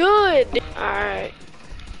is good. Alright.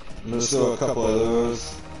 I'm gonna throw a couple of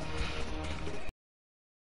those.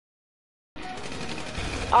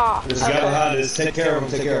 Ah. There's a guy behind us. Take care of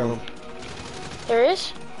him. There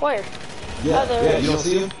is? Where? Yeah, Oh, there you don't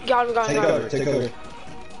see him? Got him. Take cover.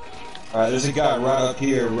 Alright, there's a guy right up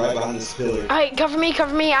here, right behind this pillar. Hey, cover me.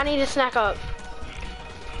 I need to snack up.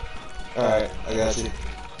 Alright, I got you.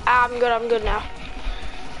 I'm good now.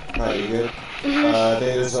 Alright, you good? I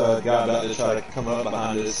think there's a guy about to try to come up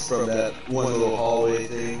behind us from that one little hallway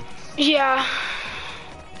thing. Yeah.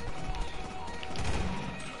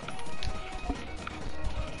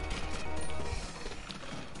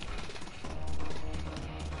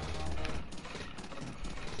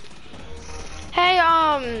 Hey,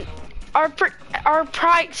 our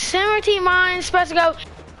proximity mine's supposed to go.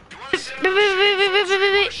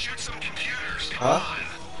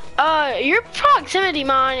 Huh? Your proximity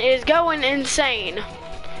mine is going insane.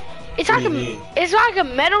 It's What like do you mean? it's like a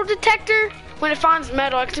metal detector. When it finds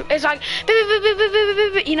metal, it's like,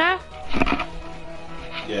 you know?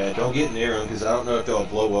 Yeah, don't get near them because I don't know if they'll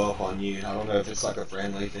blow up on you. I don't know if it's like a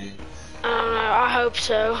friendly thing. I don't know. I hope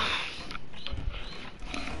so.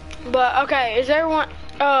 But okay, is everyone?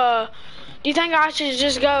 Do you think I should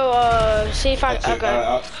just go see if I?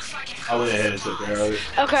 Okay. I went ahead and took care of it.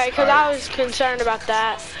 Okay, because I was concerned about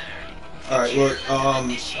that. Alright, look,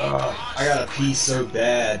 I gotta pee so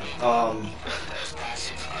bad.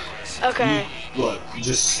 Okay. Look,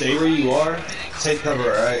 just stay where you are. Take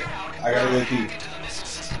cover, alright? I gotta go pee.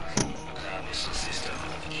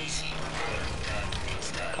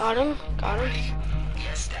 Got him.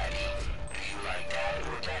 Yes, Daddy. You like that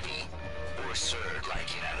or Daddy? Or served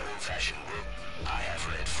like in an old-fashioned book? I have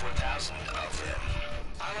read 4,000 of them.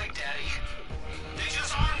 I like Daddy. They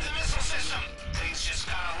just armed the missile system. Things just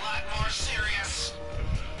got a lot more serious.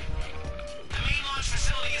 The main launch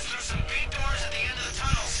facility is through some big doors at the end of the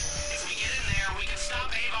tunnel. If we get in there, we can stop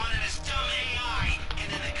Avon and his dumb AI. And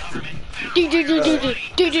then the government...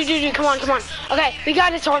 Dude, come on. Okay, we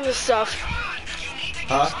gotta disarm this stuff.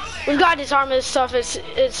 Huh? We gotta disarm this stuff, it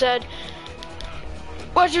said.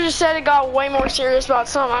 What you just said, it got way more serious about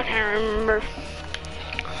something, I can't remember.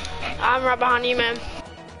 I'm right behind you, man.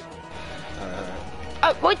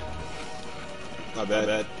 What? My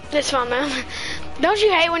bad. That's fine, man. Don't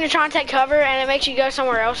you hate when you're trying to take cover and it makes you go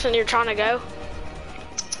somewhere else and you're trying to go?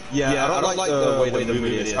 Yeah, I don't like the way the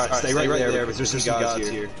movement is. Alright, stay right there because there's some guys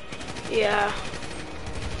here. Yeah.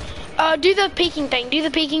 Do the peeking thing. Do the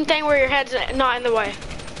peeking thing where your head's not in the way.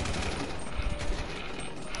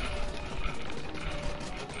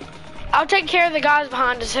 I'll take care of the guys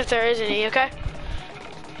behind us if there is any, okay?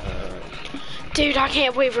 Dude, I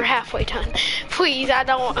can't believe we're halfway done. Please, I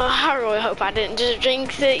really hope I didn't just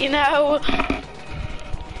jinx it, you know?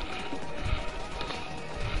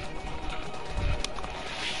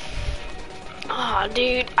 Aw,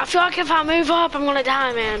 dude, I feel like if I move up, I'm gonna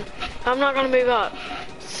die, man. I'm not gonna move up.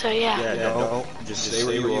 So, yeah. Yeah, don't. Just stay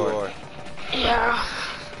where you are. Yeah.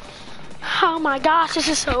 Oh my gosh, this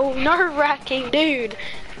is so nerve-wracking, dude.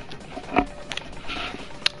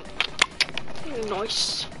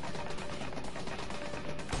 Nice.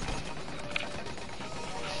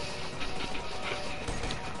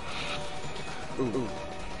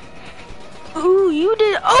 Ooh, you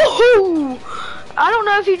did. Oh! I don't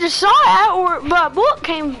know if you just saw that but a bullet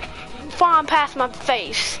came flying past my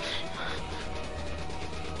face.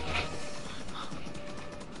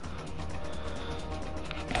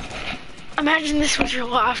 Imagine this was your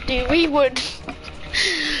life, dude. We would.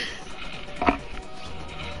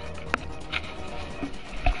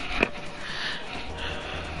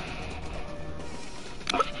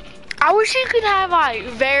 I wish you could have like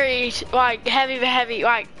very heavy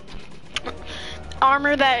like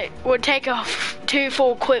armor that would take 2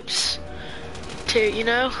 full clips to, you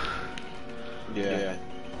know? Yeah.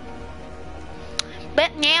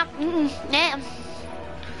 But yeah,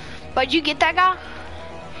 But you get that guy?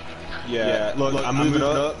 Yeah. Look, I'm moving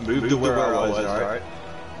up. Move to where I was, alright?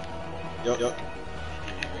 Yup. Were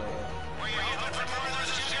you able to confirm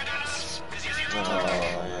those? Oh,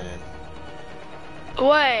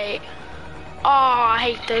 Wait. Oh, I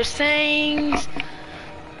hate those things.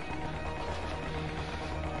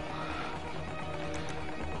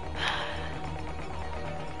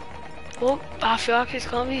 Well, I feel like it's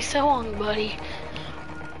gonna be so long, buddy.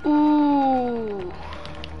 Ooh.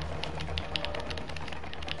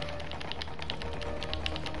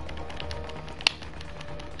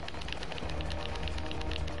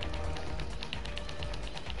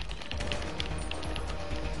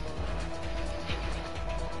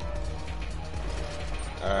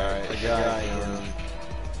 Alright, I got him.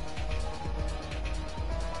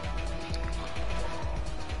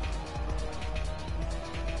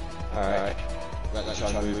 Alright. Got to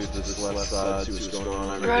try to move to this left side, see what's going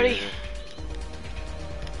on over Ready? here.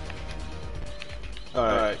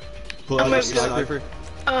 Alright. Pull out your sniper.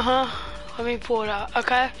 Uh-huh. Let me pull it out.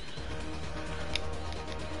 Okay.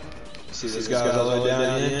 See this guy's all the way down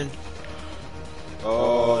the end?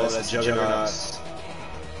 Oh, that's Juggernauts.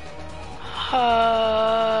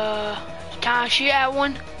 Can I shoot at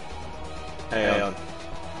one? Hang on.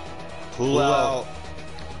 Pull out.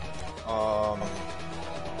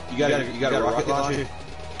 You got a rocket launcher?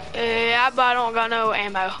 Yeah, but I don't got no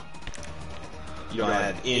ammo. You don't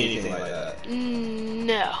have anything like that?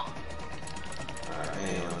 No. Alright,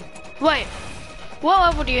 hang on. Wait. What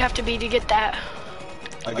level do you have to be to get that?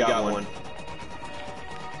 I got one.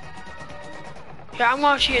 Here, I'm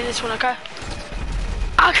gonna shoot this one, okay?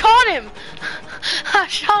 I caught him! I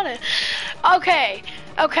shot him. Okay,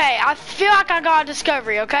 I feel like I got a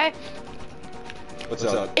discovery, okay? What's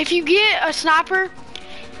up? If you get a sniper,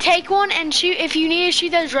 take one and shoot. If you need to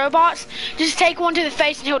shoot those robots, just take one to the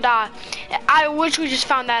face and he'll die. I wish we just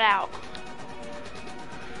found that out.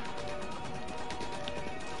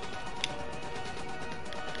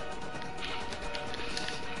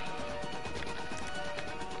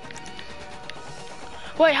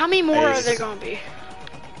 Wait, how many more are there gonna be?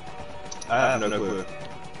 I have no clue.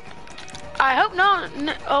 I hope not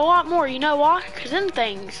a lot more. You know why? Because them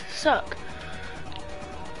things suck.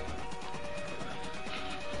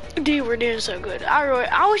 Dude, we're doing so good.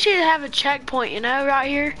 I wish you'd have a checkpoint, you know, right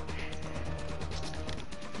here.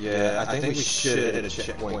 Yeah, I think we should hit a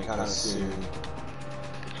checkpoint kind of soon.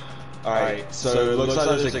 Alright, so it looks like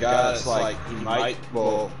there's a guy that's like, he might,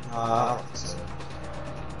 well, I don't think so.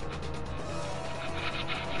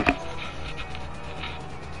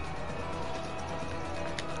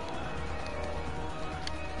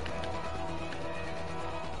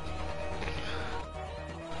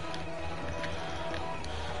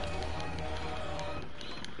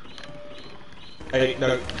 Hey,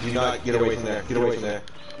 no, do not get away from there. Get away from there.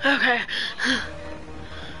 Okay.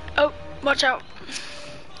 Oh, watch out.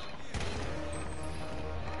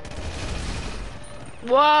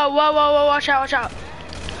 Whoa, watch out.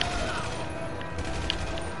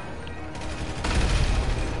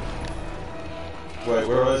 Wait,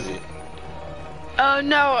 where was he?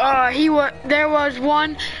 No, there was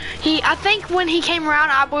one. I think when he came around,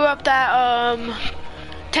 I blew up that,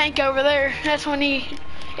 tank over there. That's when he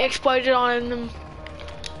exploded on him.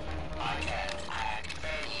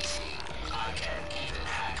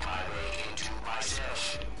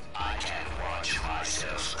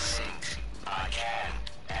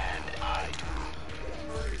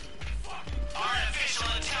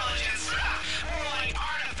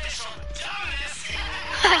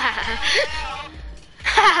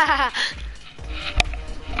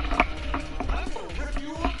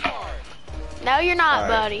 No, you're not,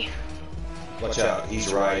 buddy. Watch out,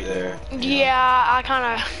 he's right there. Yeah, I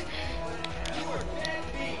kinda...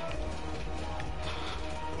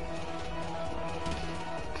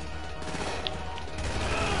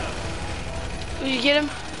 Did you get him?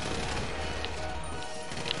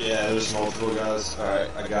 Yeah, there's multiple guys. Alright,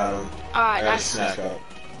 I got him. Alright, nice. Snack up.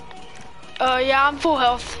 Yeah, I'm full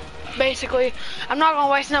health, basically. I'm not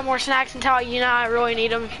gonna waste no more snacks until I really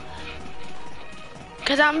need them.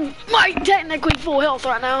 Cause I'm like technically full health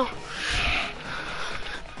right now.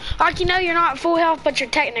 Like, you know, you're not full health, but you're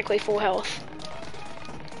technically full health.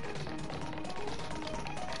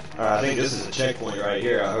 Alright, I think this is a checkpoint right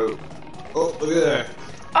here, I hope. Oh, look at there.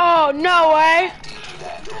 Oh, no way.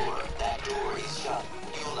 That door is shut.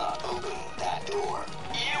 You'll not open that door.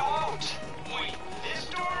 You won't. Wait, this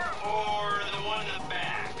door or the one in the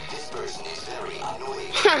back? This person is very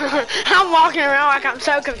annoying. I'm walking around like I'm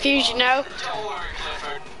so confused, you know. Don't worry,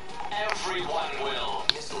 Clifford. Everyone will.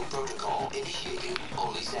 Missile protocol initiated.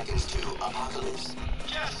 Only seconds to apocalypse.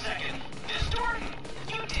 Just a second. This door?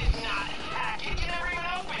 You did not hack it. You never even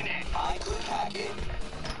opened it. I could hack it.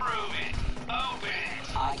 Prove it. Open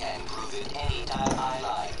it. I can prove it anytime I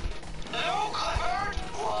like. No, Clifford.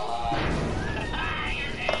 Voila.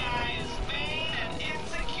 Your AI is vain and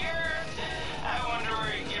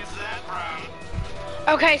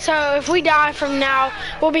Okay, so if we die from now,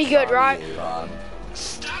 we'll be good, right?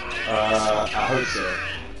 I hope so.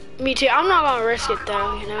 Me too. I'm not gonna risk it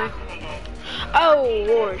though, you know. Oh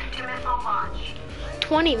Lord.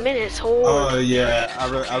 20 minutes, hold. Oh yeah,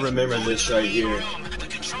 I remember this right here. The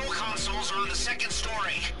control consoles are on the second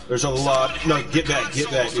story. There's a lot. No, get back, dude.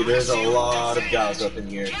 There's a lot of guys up in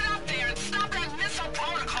here. Get out there and stop that missile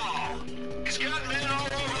protocol. He's got men all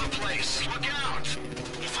over the place. Look out.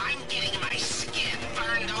 If I'm getting my skin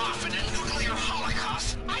burned off in a nuclear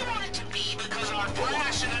holocaust, I want it to be because our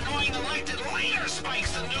brash and annoying elected leader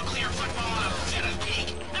spikes the nuclear football on a lieutenant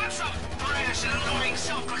peak. Not some brash and annoying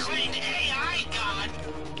self-proclaimed AI god.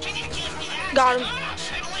 Can you give me that? Got him.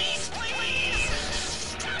 Please, please.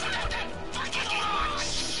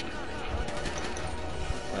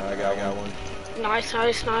 I got one. Nice,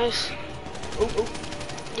 nice, nice.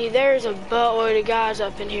 Dude, there's a buttload of guys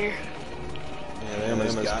up in here. Yeah, they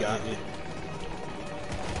almost got me.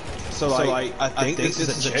 So like, I think this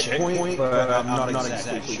is a checkpoint, but I'm not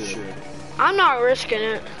exactly sure. I'm not risking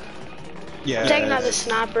it. Yeah. I'm taking out the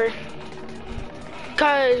sniper.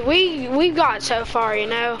 Cause we've got so far, you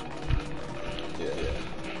know. Yeah.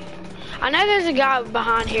 I know there's a guy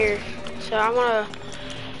behind here, so I'm gonna.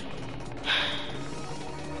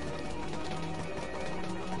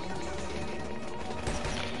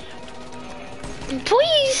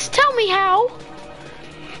 Please tell me how.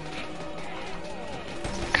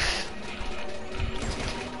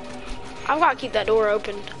 I've got to keep that door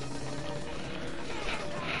open.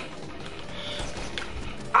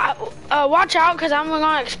 Watch out, cause I'm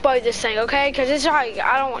gonna explode this thing, okay? Cause it's like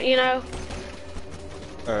I don't, you know.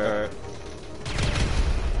 Alright.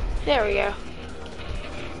 There we go.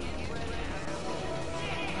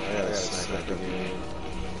 I got a sniper here.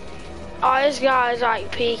 Oh, this guy's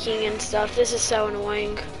like peeking and stuff. This is so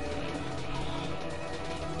annoying.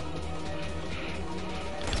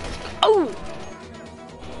 Oh!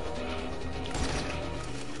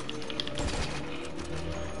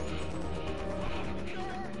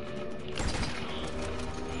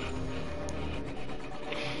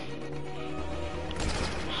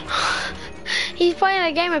 He's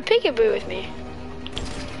playing a game of peekaboo with me.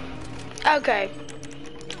 Okay.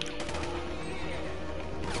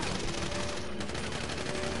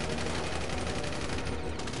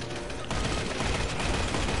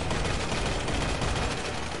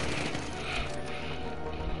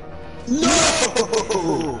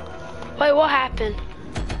 No! Wait, what happened?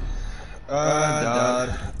 Died.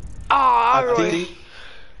 Oh, I really... think.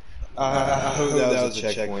 I hope that was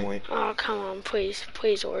a checkpoint. Oh, come on, please,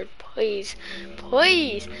 please, Lord, please,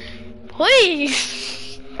 please,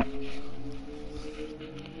 please.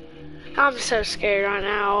 I'm so scared right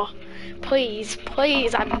now. Please,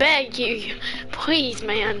 please, I beg you. Please,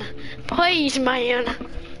 man. Please, man.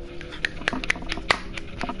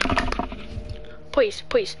 Please,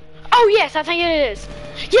 please. Oh, yes, I think it is.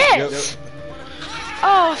 Yes! Yep.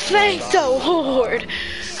 Oh, thank the Lord.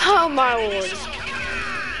 Oh, my Lord.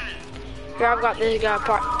 Here, I've got this guy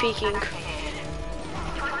peeking.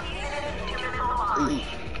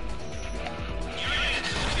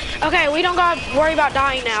 Okay, we don't gotta worry about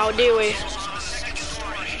dying now, do we?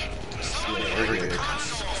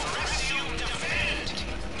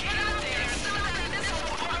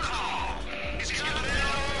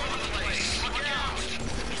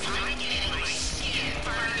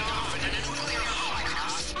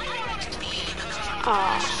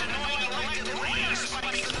 Aw.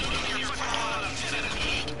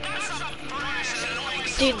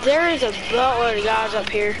 Dude, there is a buttload of guys up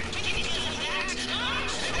here.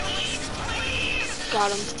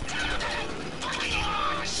 Got him.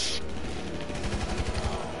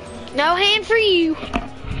 No hand for you.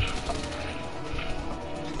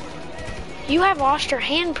 You have lost your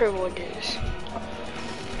hand privileges.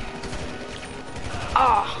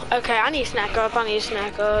 Oh, okay, I need to snack up,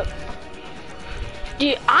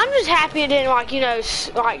 Dude, I'm just happy it didn't, like, you know,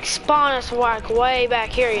 like, spawn us, like, way back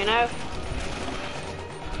here, you know?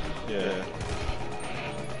 Yeah.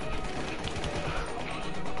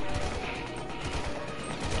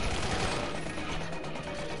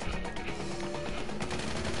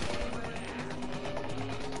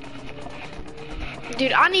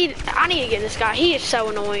 Dude, I need to get this guy. He is so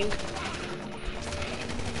annoying.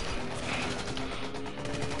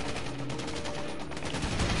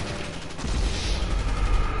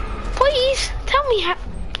 Please tell me how.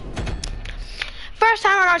 First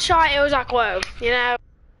time I got shot, it was like, whoa, you know.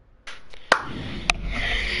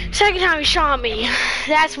 Second time he shot me,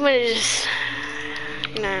 that's when it just,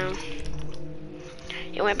 you know,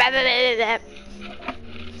 it went bad.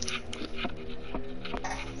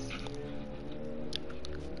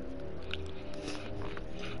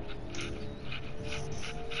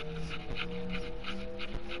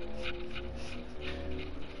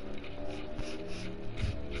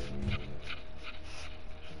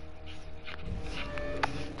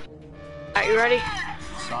 you ready?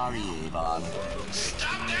 Sorry, Avon.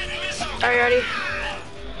 Are you ready?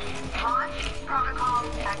 Launch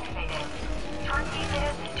protocol activated. 20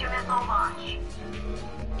 minutes to missile launch.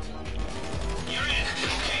 You're in.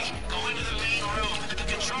 Okay, go into the main room. The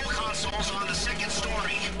control consoles are on the second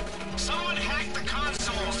story. Someone hack the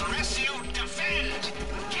consoles. The rest of you defend.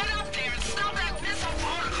 Get up there and stop that missile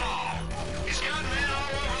protocol. He's got men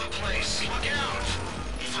all over the place. Look out.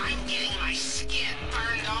 If I'm getting my skin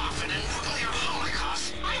burned off in a nuclear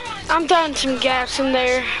holocaust, I want I'm throwing some gas in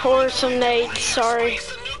there, or some nades, sorry.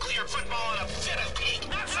 the nuclear football in a fit of pink,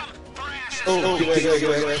 not some brass. Oh, get away, get away,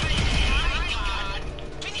 get away.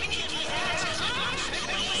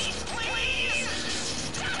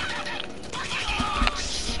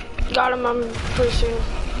 Got him, I'm pretty soon.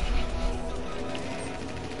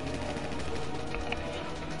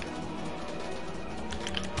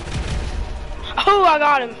 Oh, I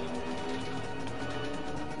got him.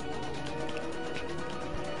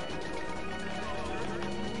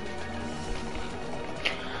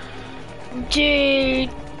 Dude,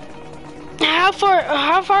 how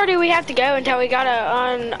far do we have to go until we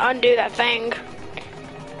gotta undo that thing?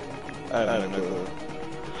 I have no clue.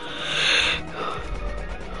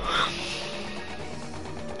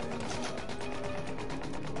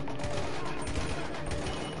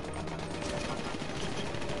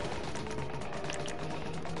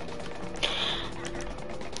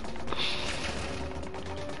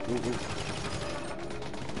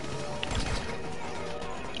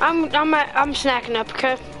 I'm snacking up,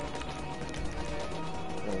 okay?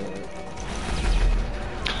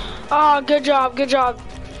 Oh, good job, good job.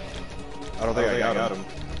 I don't think I got him.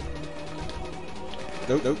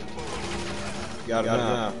 Nope. Got him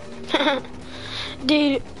now.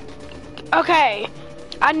 Dude, okay.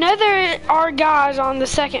 I know there are guys on the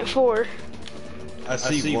second floor. I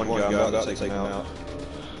see one guy, I'm about to take him out.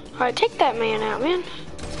 Alright, take that man out, man.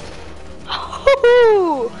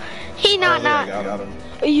 Ooh, he I not. got him.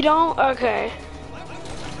 You don't? Okay.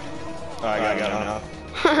 I got him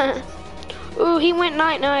now. Ooh, he went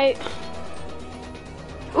night.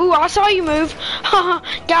 Ooh, I saw you move.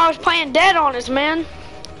 Guy was playing dead on us, man.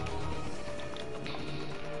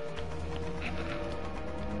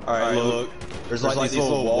 Alright, look. There's like these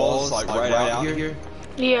little walls like right out here.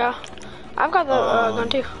 Yeah. I've got the gun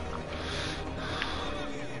too.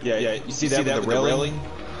 Yeah, you see that with the railing?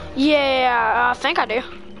 Yeah, I think I do.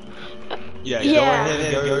 Yeah, Yeah. go ahead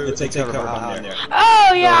and go and take cover behind there.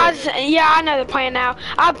 Oh, yeah, I know the plan now.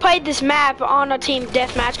 I played this map on a team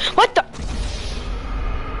deathmatch. What the?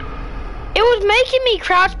 It was making me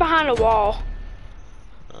crouch behind a wall.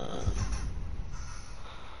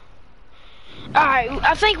 Alright,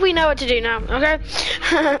 I think we know what to do now, okay?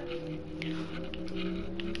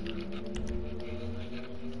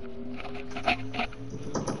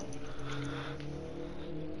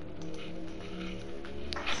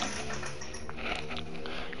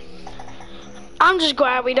 I'm just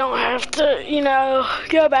glad we don't have to, you know,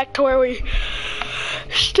 go back to where we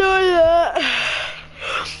started at.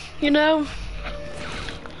 You know?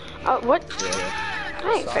 Oh, what? That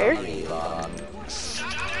ain't fair. Launch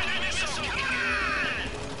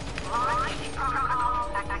protocol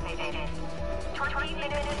activated. 20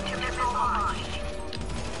 minutes to missile launch.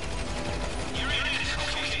 You're in.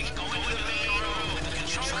 Okay, go into the main room. The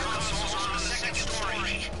control consoles are on the second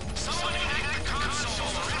story. Someone hack the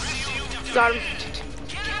consoles. The rest of you defend. Got him.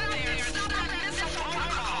 Get up there and stop that missile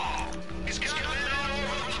protocol. He's got men all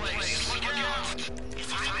over the place. Look out.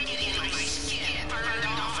 If I'm getting my skin burned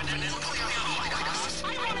off in a nuclear holocaust, I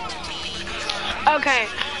want it to be. Okay,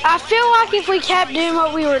 I feel like if we kept doing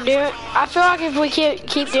what we were doing, I feel like if we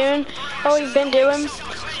keep doing what we've been doing,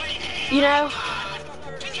 you know?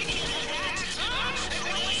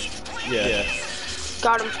 Yeah.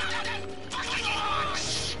 Got him.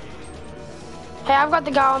 Hey, I've got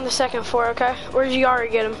the guy on the second floor, okay? Or did you already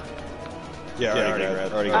get him? Yeah, I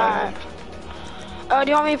already got him. Do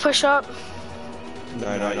you want me to push up?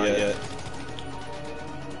 No, not yet.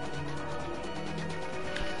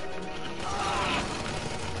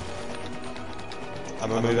 I'm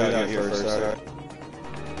gonna move out here first, alright?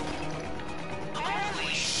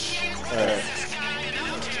 Holy shit, what Alright. is this guy been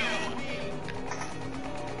up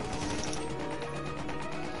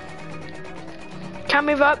to? Can I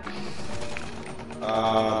move up?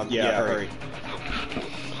 Yeah, hurry.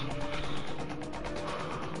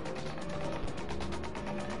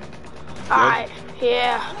 Alright,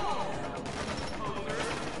 yeah.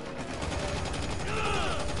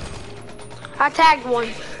 I tagged one.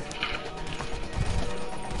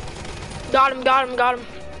 Got him. Both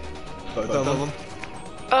of them?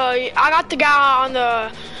 I got the guy on the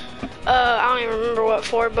I don't even remember what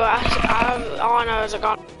for, but all I know is I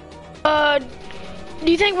got.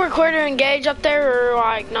 Do you think we're clear to engage up there or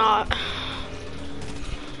like not?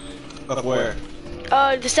 Up where?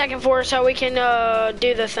 The second floor, so we can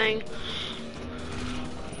do the thing.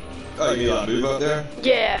 Oh, you mean like move up there?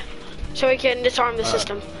 Yeah, so we can disarm the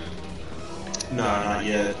system. No, not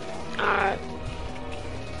yet. Alright.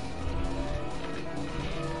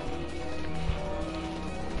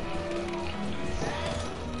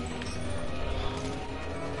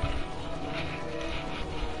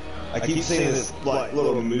 I keep seeing this like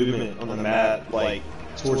little movement on the map, like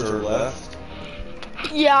towards our left.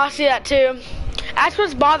 Yeah, I see that too. That's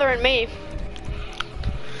what's bothering me.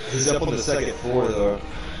 He's up on the second floor though,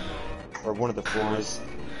 or one of the floors.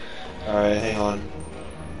 All right, hang on.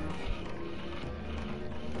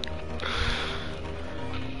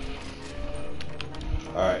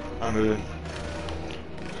 All right, I'm moving.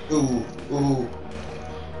 Ooh, ooh.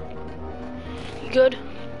 You good?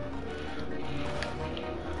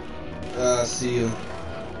 I see him.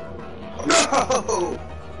 No!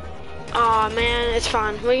 Aw, man, it's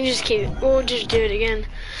fine. We can just we'll just do it again.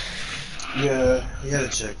 Yeah, he had a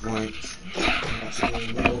checkpoint.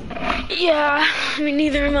 Yeah, I mean,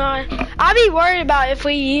 neither am I. I'd be worried about if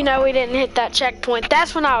we didn't hit that checkpoint.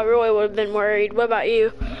 That's when I really would have been worried. What about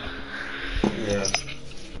you? Yeah.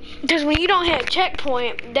 Because when you don't hit a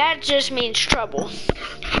checkpoint, that just means trouble.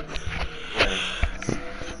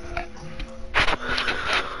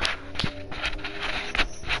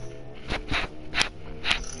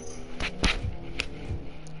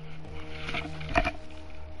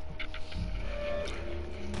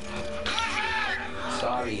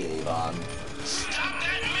 Sorry, Avon. Stop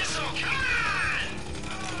that missile! Come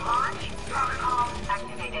on! Launch protocol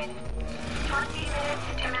activated. 20 minutes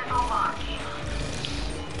to missile launch.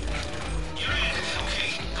 You're in.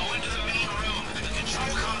 Okay, go into the main room. The control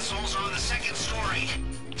consoles are on the second story.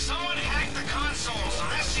 Someone hacked the consoles. The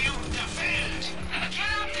rest of you, defend! Get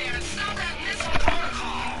up there and stop that missile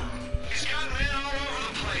protocol! He's got men all over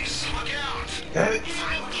the place. Look out! Hey. If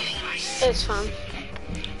I'm getting my... It's fun.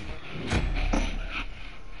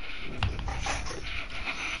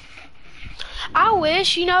 I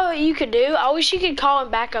wish, you know what you could do? I wish you could call him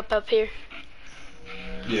back up here.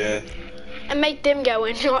 Yeah. And make them go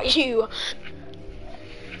in, not you.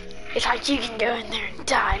 It's like you can go in there and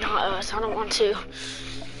die, not us. I don't want to.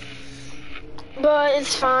 But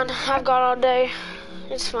it's fine. I've got all day.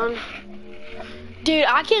 It's fun. Dude,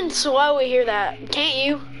 I can slowly hear that. Can't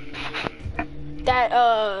you? That,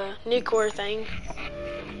 nuclear thing.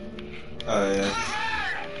 Oh, yeah.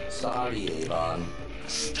 Sorry, Avon.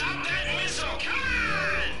 Stop that missile! Come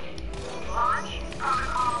on! Launch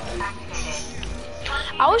protocol activated.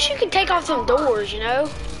 I wish you could take off some doors, you know?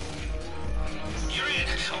 You're in.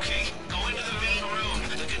 Okay, go into the main room.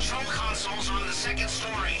 The control consoles are on the second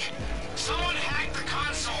story. Someone hacked the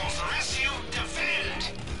consoles. The rest of you,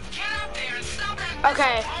 defend! Get up there and stop that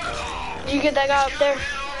Okay. Did you get that guy up there?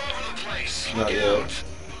 Not yet.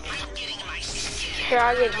 Here,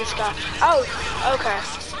 I'll get this guy. Oh, okay.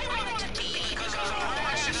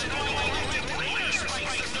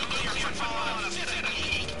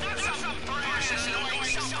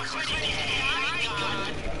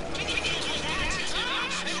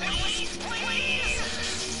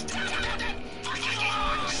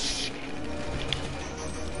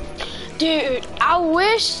 Dude, I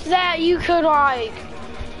wish that you could, like,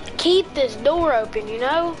 keep this door open, you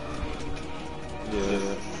know?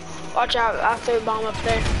 Yeah. Watch out, I threw a bomb up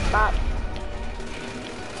there. Bye.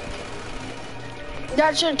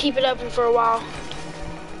 That should keep it open for a while.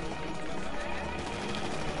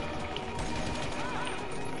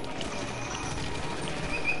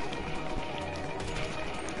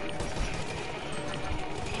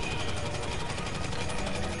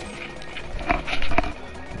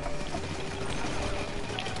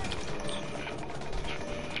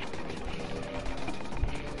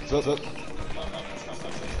 Up.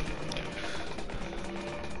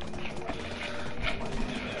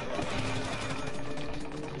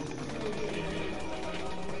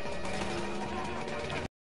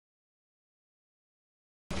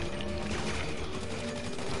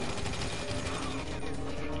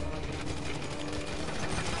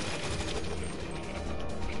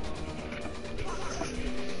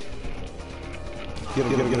 Get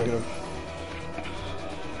him.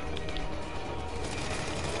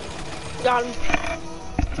 Got him.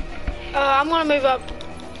 I'm gonna move up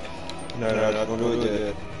No, don't do it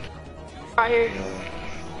yet. right here.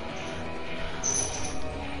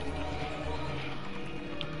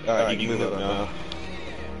 Alright, you can move up now.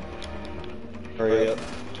 Hurry up.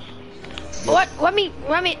 What? Let me,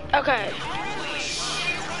 okay.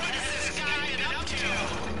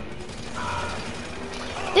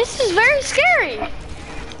 This is very scary.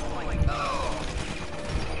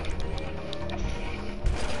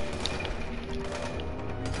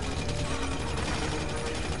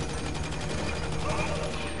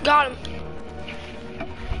 Got him.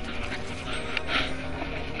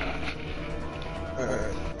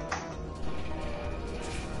 Alright.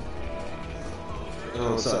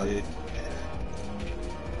 Oh, what's up, dude?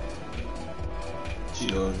 What you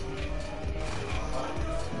doing?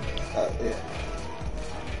 Yeah.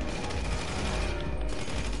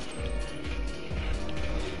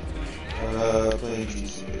 Playing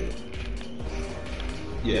GC.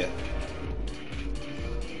 Yeah.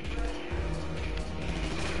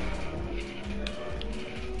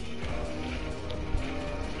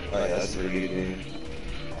 Oh yeah, that's a pretty good game.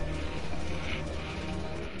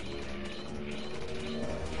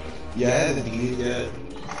 Yeah, I haven't beat it yet.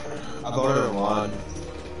 I bought it online.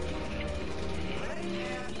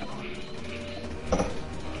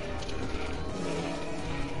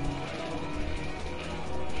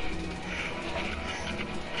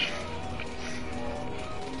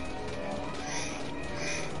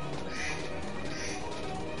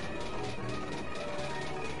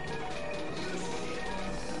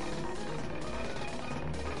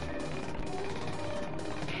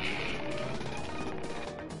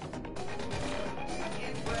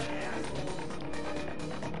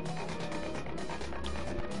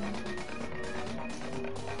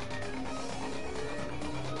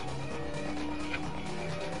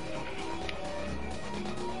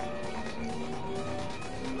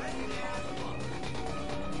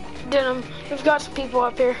 Denim, we've got some people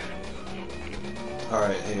up here.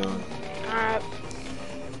 Alright, hang on. Alright.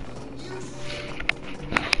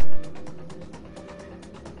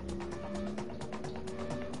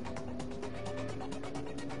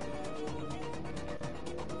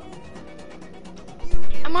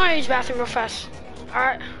 I'm gonna use the bathroom real fast.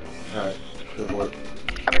 Alright. Alright, go for it.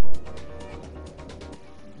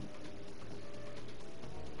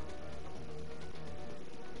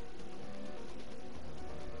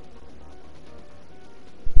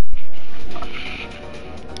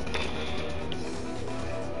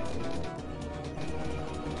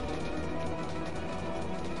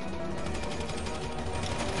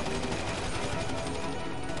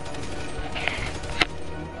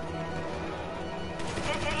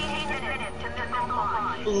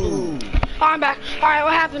 Ooh. Oh, I'm back. Alright,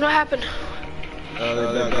 what happened? What happened?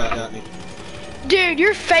 They got me. Dude,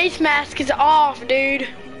 your face mask is off, dude.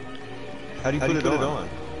 How do you put it on?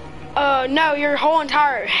 No, your whole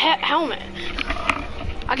entire helmet.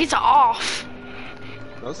 Like, it's off.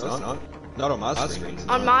 No, it's not. Not on my screen.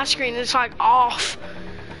 On my screen, it's like off.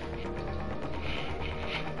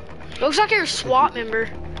 Looks like you're a SWAT member.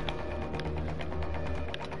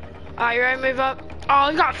 Alright, you ready to move up? Oh,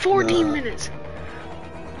 you got 14 minutes.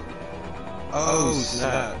 Oh,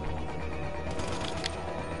 snap.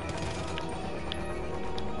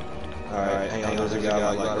 Alright, hang on, there's a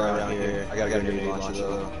guy like right around here. I gotta go to the launcher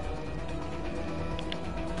though.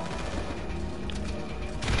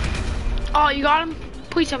 Oh, you got him?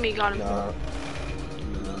 Please tell me you got him. No.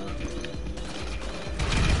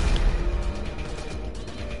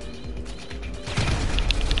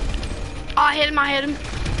 Oh, I hit him.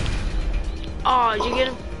 Oh, did you get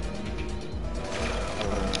him?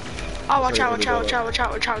 Oh, watch out.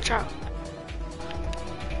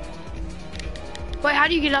 Wait, how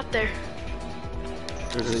do you get up there?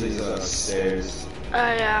 There's these stairs. Oh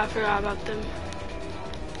yeah, I forgot about them.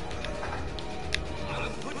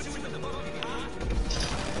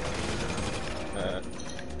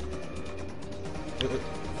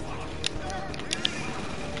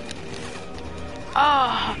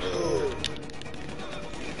 Oh.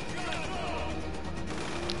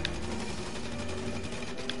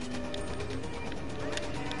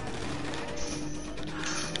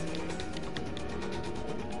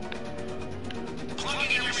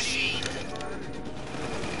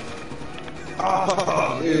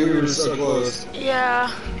 Oh, dude, we were so close.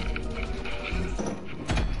 Yeah.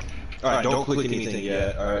 Alright, don't click anything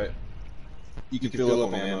yet, alright? You can fill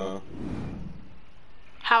up ammo.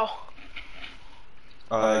 How?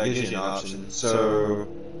 It gives you an option. So,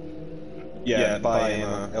 yeah, buy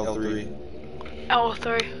ammo, L3.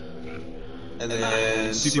 L3. And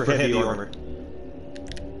then super heavy armor.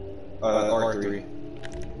 R3.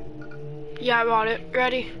 Yeah, I bought it.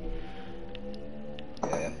 Ready?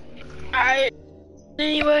 Yeah. Alright.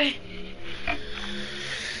 Anyway.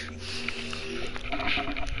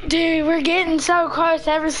 Dude, we're getting so close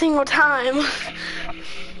every single time.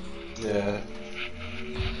 Yeah.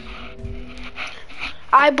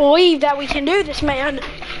 I believe that we can do this, man.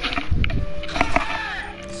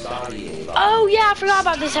 Sorry, Oh yeah, I forgot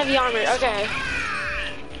about this heavy armor. Okay.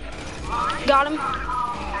 Got him.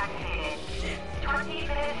 Activated. 20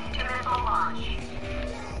 minutes to missile launch.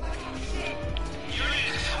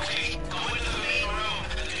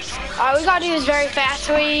 Alright, we gotta do this very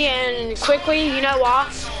fastly and quickly. You know why?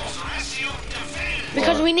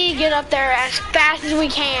 Because we need to get up there as fast as we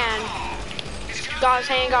can. God's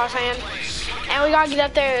hand. And we gotta get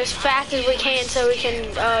up there as fast as we can so we can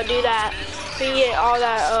do that. We can get all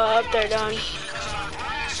that up there done.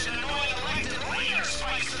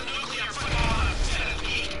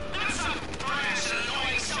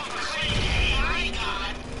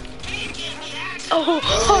 Oh,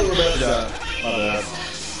 My bad.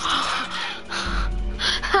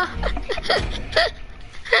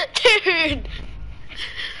 Dude.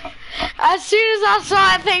 As soon as I saw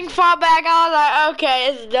that thing fall back, I was like, okay,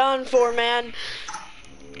 it's done for, man.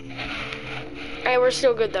 Hey, we're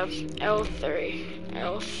still good though. L3.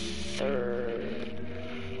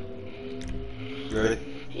 You ready?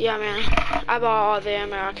 Yeah, man. I bought all the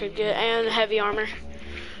ammo I could get and heavy armor.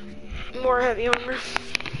 More heavy armor.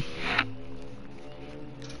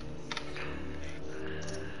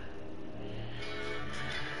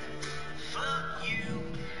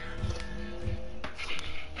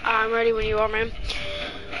 I'm ready when you are, man.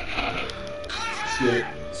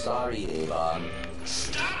 Sorry, Avon.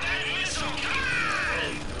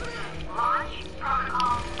 Launch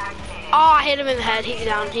protocol activated. Oh, I hit him in the head. He's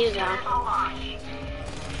down. Missile launch.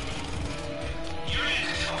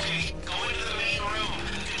 Okay, go into the main room.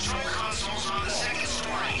 Control consoles on the second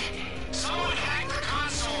story. Someone hack the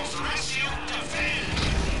consoles. The rest of you, defend.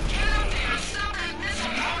 Get out there, stop that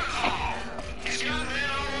missile protocol. It's got men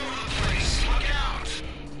all over the place. Look out.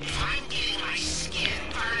 If I'm getting my skin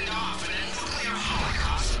burned off in a nuclear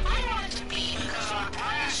holocaust, I want it to be because I'm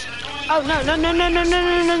brash and annoying. Oh, no.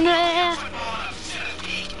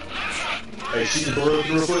 Hey, shoot the door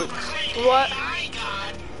open real quick. What?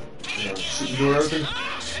 Yeah, shoot the door open.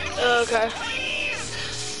 Okay.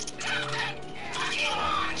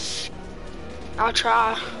 I'll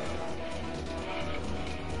try.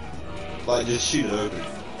 Like, just shoot it open.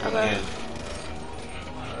 Okay. Yeah.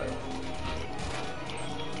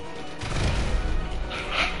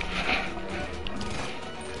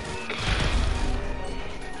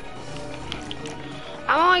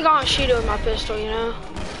 I'm only gonna shoot it with my pistol, you know?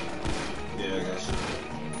 Yeah, I got you.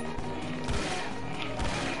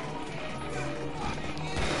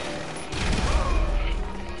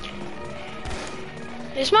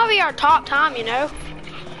 This might be our top time, you know?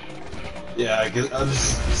 Yeah, I guess I'm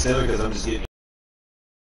just saying because I'm just getting.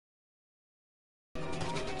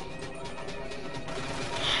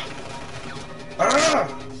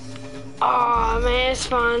 Aw, man, it's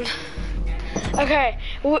fun. Okay,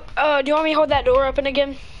 do you want me to hold that door open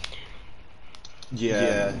again?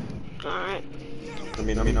 Yeah. Alright. I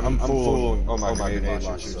mean, I'm full on my grenade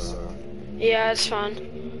launcher, so. Yeah, it's fun.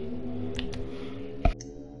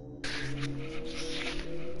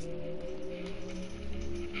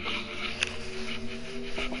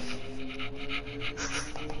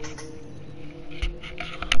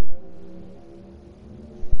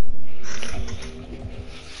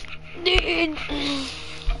 Dude.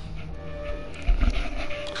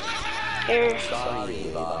 Here. Sorry,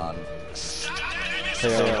 Avon.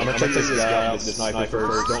 Hey, I'm gonna check this guy with the sniper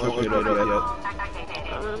first. Don't open it up yet.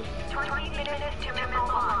 Activated. 20 minutes to missile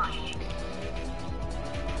launch.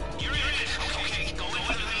 Okay, go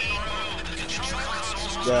into the main room. The control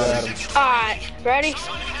consoles on Got him. Alright, ready?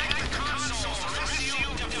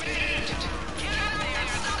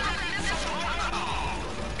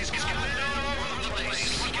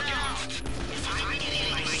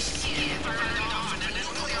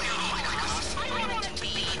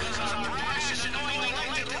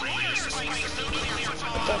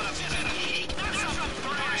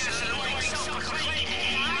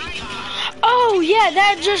 Oh yeah,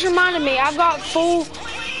 that just reminded me. I've got full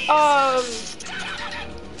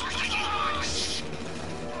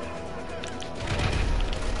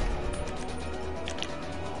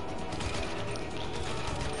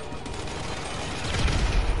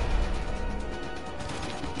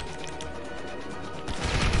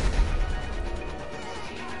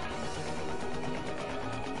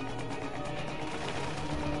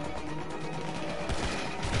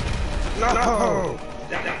No!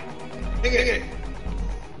 Get it!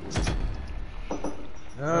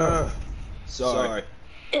 Sorry.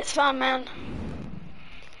 it's fine, man.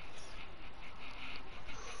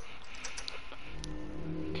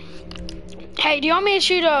 Hey, do you want me to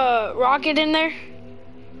shoot a rocket in there?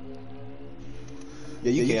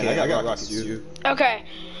 Yeah, you can. I got rockets too. Okay.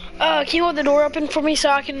 Can you hold the door open for me so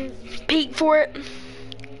I can peek for it?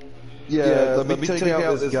 Yeah, let me take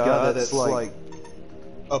out this guy that's like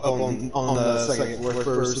up on the second floor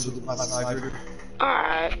first with my sniper.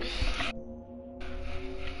 Alright.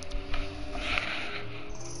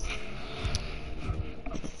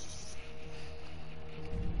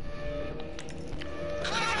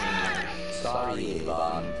 Sorry,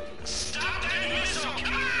 Avon. Stop that missile!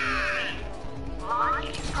 Come on!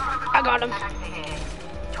 I got him.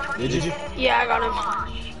 Did you? Yeah, I got him.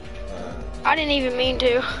 I didn't even mean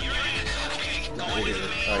to. Alright, you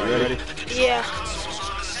ready? Yeah.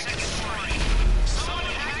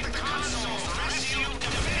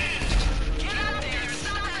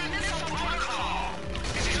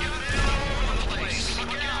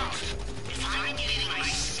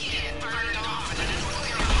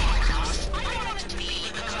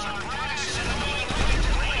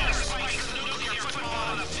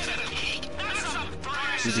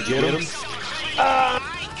 Did you get him?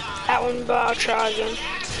 That one, but I'll try again.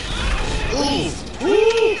 Ooh!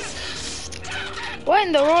 Woo! What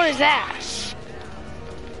in the world is that?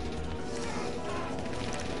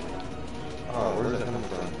 Oh, where's that coming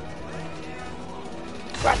from?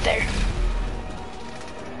 Right there.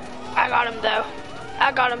 I got him though.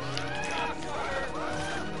 I got him.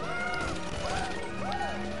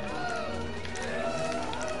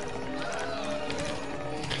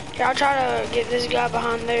 Here, I'll try to get this guy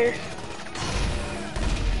behind there.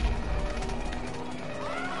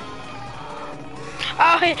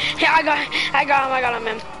 Oh, yeah, I got him,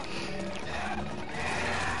 man.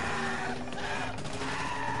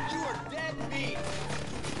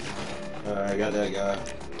 Alright, I got that guy.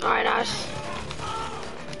 Alright, nice.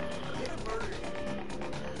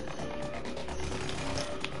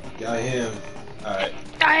 Got him. Alright.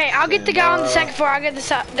 Hey, I'll get the guy on the second floor. I'll get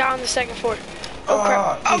the guy on the second floor. Oh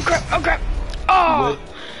crap! Oh crap! Oh crap! Oh!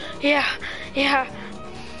 Yeah, yeah.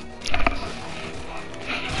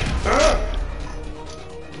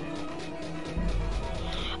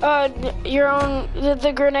 You're on. Did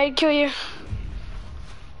the grenade kill you?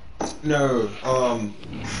 No,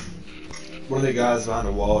 one of the guys behind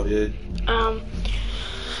the wall did.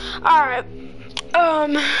 Alright.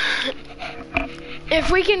 If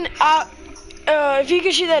we can, if you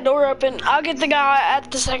can shoot that door open, I'll get the guy at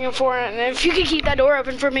the second floor, and if you can keep that door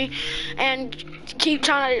open for me, and keep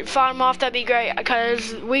trying to fight him off, that'd be great,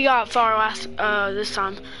 because we got far last, this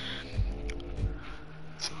time.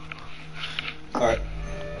 Alright.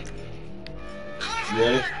 You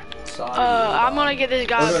ready? Sorry, I'm gonna get this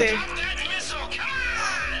guy up here.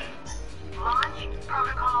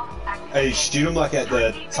 Hey, shoot him like at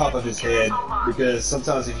the top of his head, because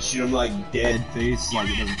sometimes if you shoot him like dead face, like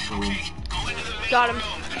it doesn't kill him. Got him.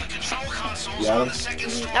 You got him?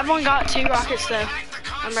 Everyone got 2 rockets though.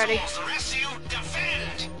 I'm ready. Get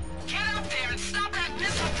up there and stop that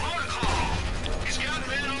missile protocol! He's got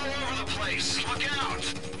men all over the place. Look out!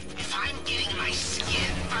 If I'm getting my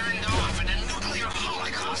skin burned off in a nuclear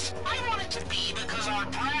holocaust, I want it to be because our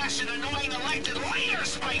brash and annoying elected leader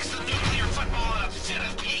spikes the nuclear football in a fit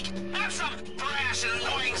of peak. Not some brash and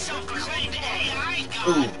annoying self-proclaimed AI god.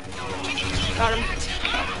 Ooh. Can you keep Got him.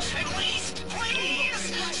 at least,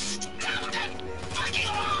 please? Stop that fucking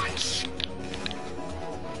launch!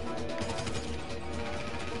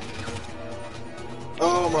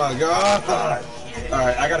 Oh my god!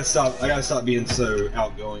 Alright, I gotta stop being so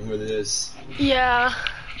outgoing with this. Yeah.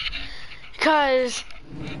 Cause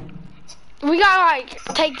we gotta like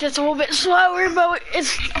take this a little bit slower, but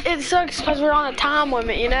it sucks because we're on a time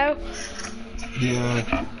limit, you know?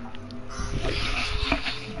 Yeah.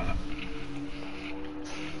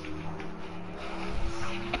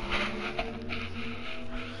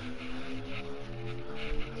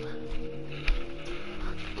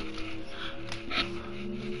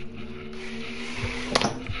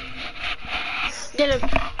 Get him.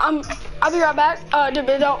 I'll be right back. Dude,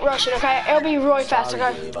 but don't rush it, okay? It'll be really fast,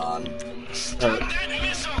 okay? Avon.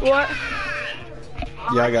 What?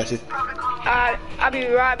 Yeah, I got you. I'll be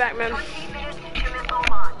right back, man. 15 minutes to missile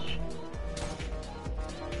launch.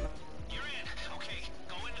 You're in. Okay,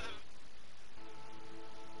 go into the...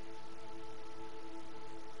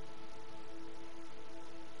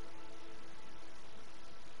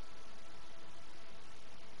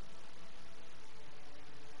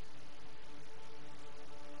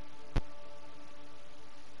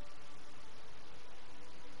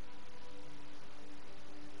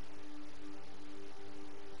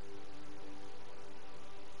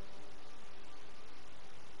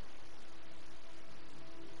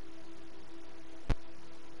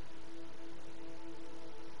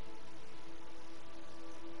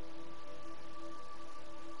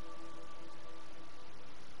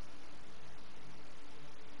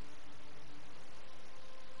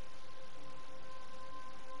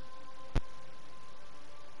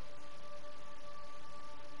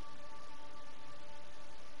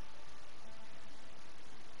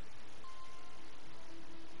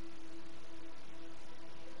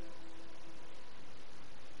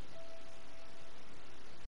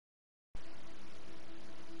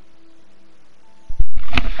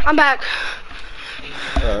 I'm back.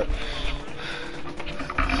 Alright.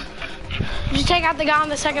 Did you take out the guy on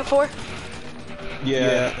the second floor?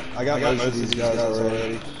 Yeah, I got most of these guys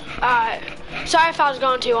already. Alright. Sorry if I was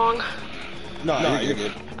going too long. No, you're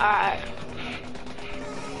good. Alright.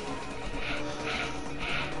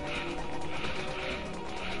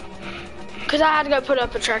 Cause I had to go put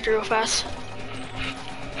up a tractor real fast.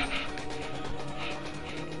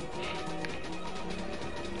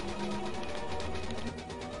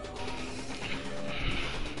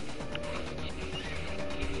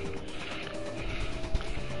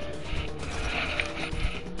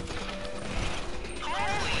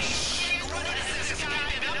 Holy shit, what is this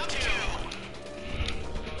guy up to?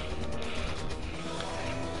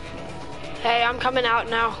 Hey, I'm coming out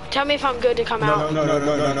now. Tell me if I'm good to come out. No.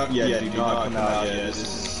 Yeah, do not come out yet. This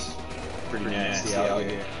is pretty nasty out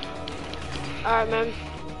here. Alright, man.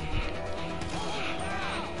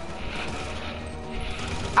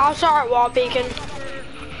 I'll start wall peeking.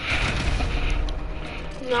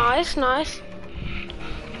 Nice, nice.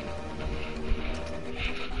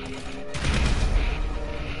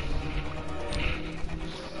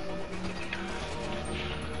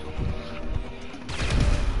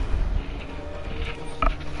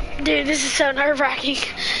 Dude, this is so nerve-wracking,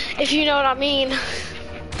 if you know what I mean.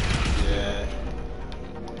 Yeah.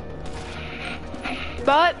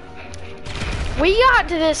 But we got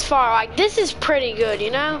to this far. Like, this is pretty good,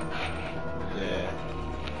 you know? Yeah.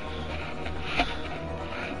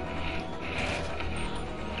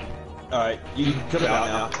 Alright, you can come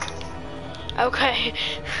out now. Okay.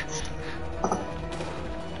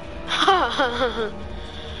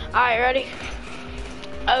 Alright, ready?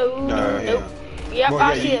 Oh, No, nope. Yep, Well,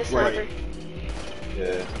 I yeah, see you- a sniper. right.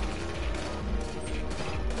 Yeah.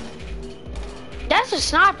 That's a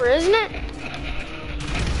sniper, isn't it?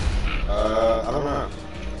 I don't know.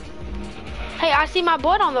 Hey, I see my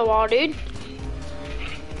blood on the wall, dude.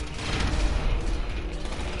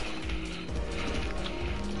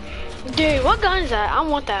 Dude, what gun is that? I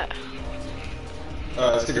want that.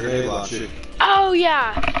 It's a grenade launcher. Oh,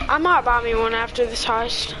 yeah. I might buy me one after this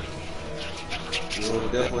heist. You'll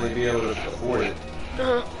definitely be able to afford it.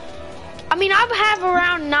 Uh-huh. I mean, I have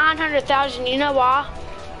around 900,000. You know why?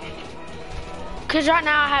 Because right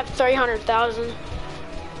now I have 300,000.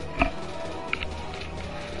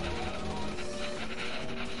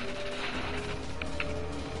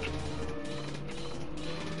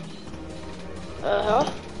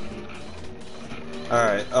 Uh-huh.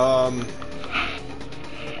 Alright,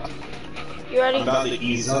 You ready? I'm about to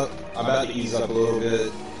ease up. I'm about to ease up a little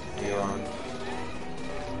bit. Hang on.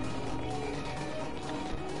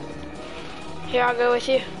 Here, I'll go with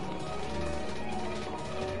you.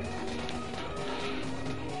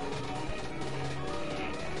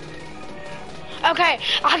 Okay,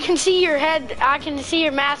 I can see your head. I can see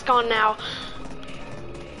your mask on now.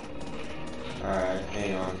 Alright,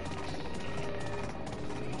 hang on.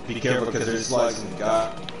 Be careful because there's like some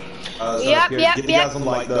guys. Yep, up here. yep, Get the yep. guys on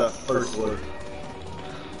like the first floor.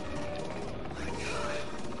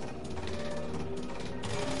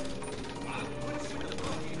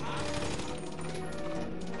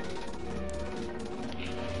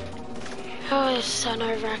 Oh, this is so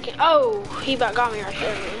nerve-wracking. Oh, he about got me right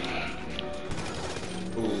there, man.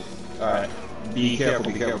 Ooh. Alright. Be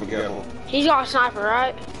careful, be careful, be careful. He's got a sniper,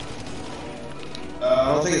 right? I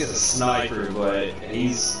don't think it's a sniper, but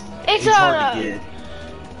he's It's hard to get.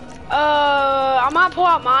 I might pull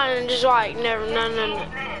out mine and just like, no.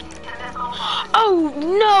 Oh,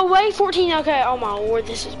 no way, 14, okay. Oh my lord,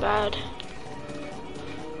 this is bad.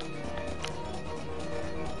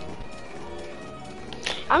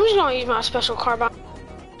 I'm just gonna use my special carbine.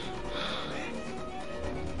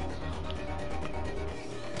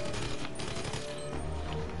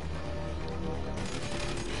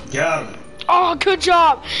 Got him. Oh, good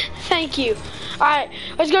job. Thank you. All right,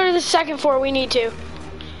 let's go to the second floor. We need to.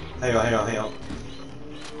 Hang on.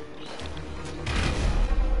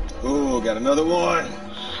 Ooh, got another one.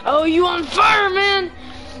 Oh, you on fire, man.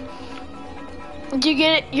 Did you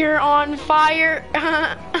get it? You're on fire.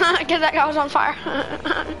 Because that guy was on fire.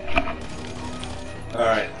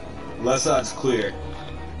 Alright. Left side's clear.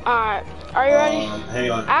 All right, are you ready?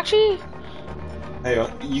 Hang on. Actually, Hang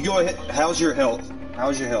on. You go ahead. How's your health?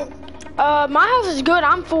 my health is good.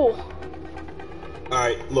 I'm full.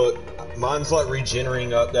 Alright, look. Mine's like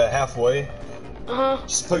regenerating up to halfway. Uh-huh.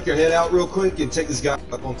 Just poke your head out real quick and take this guy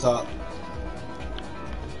up on top.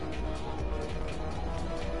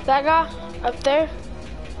 That guy up there.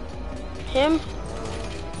 Him.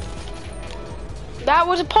 That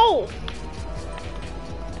was a pole.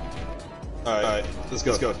 Alright, let's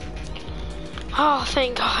go. Oh,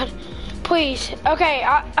 thank God. Please. Okay,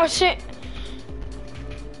 I sit.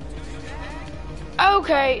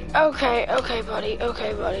 Okay, buddy.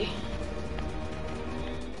 Okay, buddy.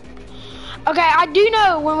 Okay, I do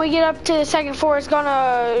know when we get up to the second floor, it's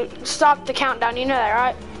gonna stop the countdown. You know that,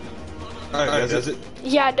 right? Alright, does it?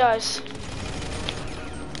 Yeah, it does.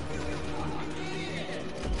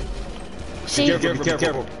 See? Be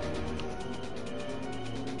careful.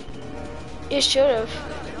 It should have.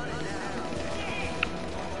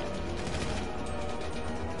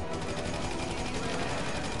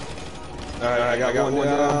 Alright, I got one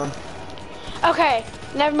down. Okay,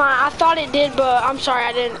 never mind. I thought it did, but I'm sorry,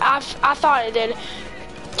 I didn't. I thought it did.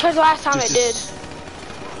 Because last time it did.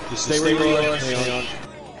 Just stay where you are. Hang on.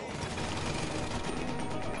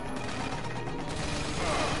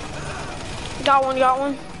 Got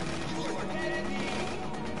one.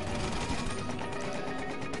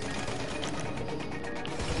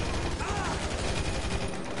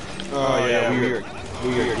 Oh yeah,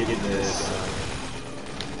 we are getting this.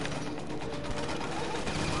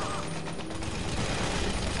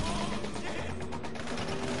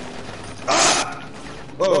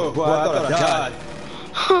 Oh, boy, I thought I died.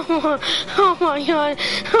 Oh my god.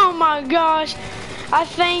 Oh my gosh. I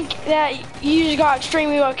think that you just got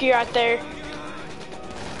extremely lucky right there.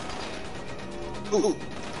 Ooh.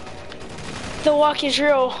 The luck is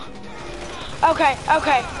real. Okay,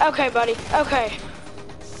 buddy. Okay.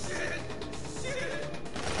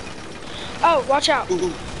 Oh, watch out.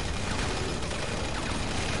 Ooh.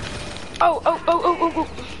 Oh.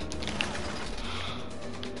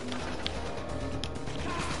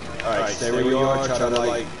 Alright, stay where you are. Try to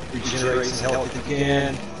like regenerate some health if you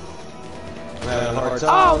can. I'm having a hard time.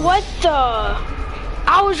 Oh, what the?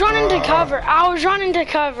 I was running to cover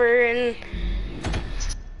and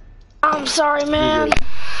I'm sorry, man.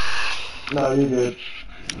 No, you're good.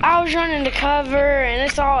 I was running to cover and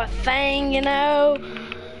it's all a thing, you know.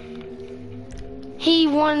 He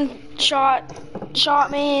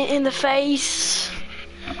shot me in the face.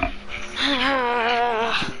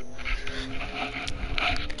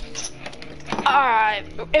 Alright,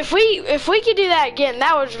 if we could do that again,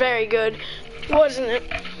 that was very good, wasn't it?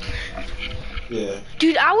 Yeah.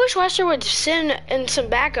 Dude, I wish Lester would send in some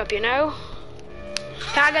backup, you know?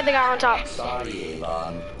 I got the guy on top. Sorry,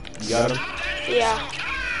 Avon. You got him? Yeah.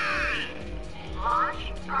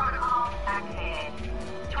 Launch protocol activated.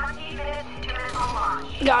 20 minutes to missile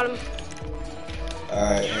launch. Got him.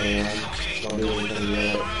 Alright, and don't do anything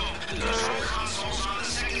yet. Consoles on the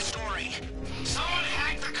second story. Someone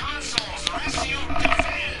hacked the consoles. The rest of you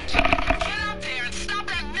defend. Get up there and stop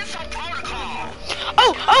that missile protocol.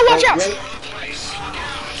 Oh, watch out! Wait.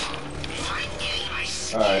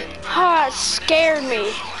 Alright. Ah, it scared me. I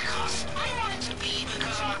want it to be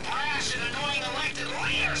because our brash and annoying elected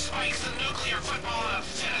leader spikes the nuclear football in a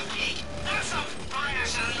fit of pique. That's a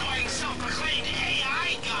brash and annoying self-proclaimed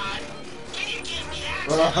AI god. Can you give me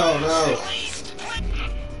that? Oh no. At least?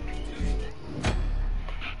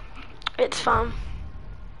 It's fun.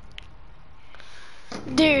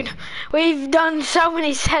 Dude, we've done so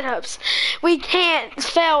many setups. We can't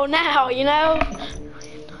fail now, you know?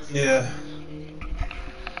 Yeah.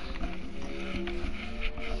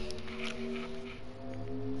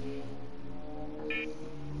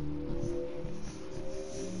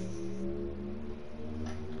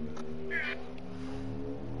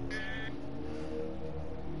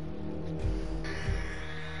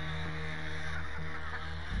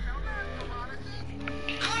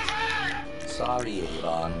 Sorry,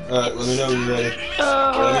 Avon. Alright, let me know when you're ready.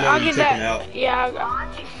 I'll you get take him that. out. Yeah.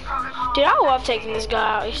 Launch protocol Dude, I love taking this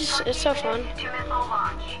guy out. It's so fun. to missile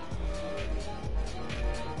launch.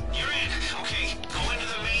 You're in. Okay, go into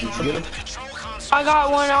the main Did you room get of him? the control console. I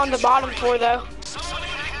got one on the bottom floor though. Someone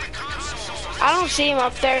hacked the consoles. I don't see him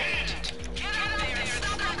up there. Get up there and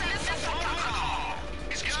stop that missile protocol.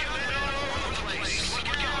 It's going all over the place.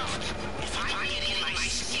 Look out. If I get in my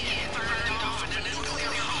skin burned off in a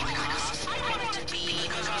nuclear holocaust, I want it to be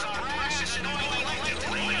because our brash and annoying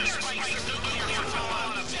elected leader spikes the nuclear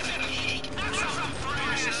football in a fit of pique. That's a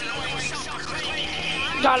brash and annoying self-proclaimed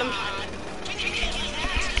AI. Got him. Can you give me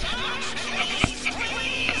that?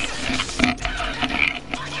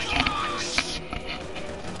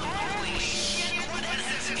 Holy shit, what has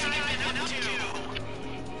this guy been up to?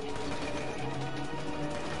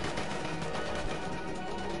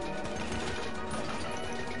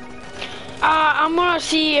 I'm gonna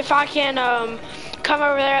see if I can come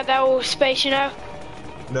over there at that little space, you know.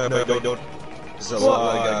 No, don't. There's a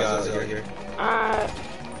lot of guys out here. Alright.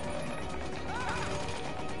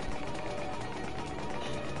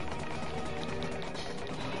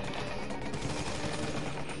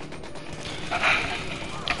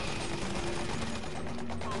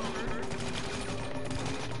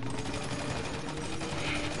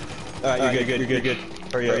 Alright, you're good.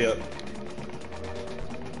 Hurry up.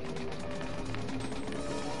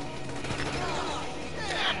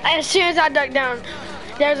 As soon as I duck down,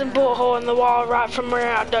 there's a bullet hole in the wall right from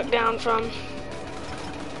where I ducked down from.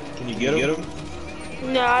 Can you get him?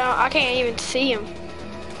 No, I can't even see him.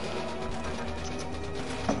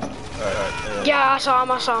 Alright. Yeah, I saw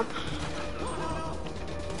him.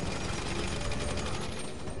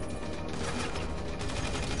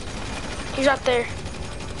 He's right there.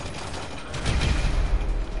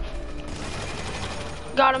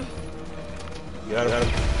 Got him. You got him?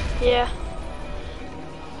 Yeah.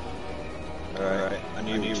 Alright, I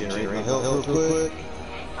need to regenerate my health real quick.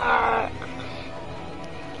 Alright.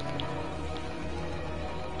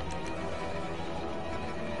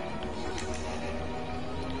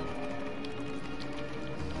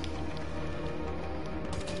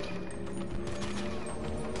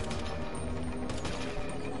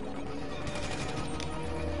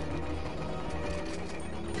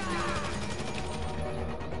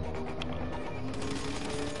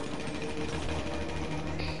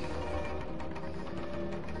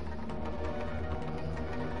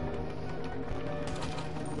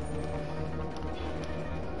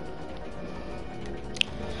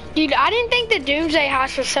 Dude, I didn't think the Doomsday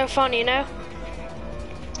Heist was so fun, you know?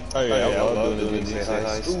 Oh yeah, I love doing the Doomsday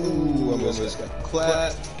Heist. Ooh, I almost got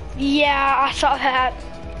clapped. Yeah, I saw that.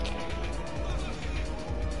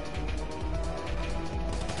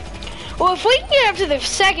 Well, if we can get up to the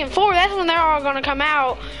second floor, that's when they're all gonna come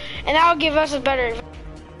out, and that'll give us a better.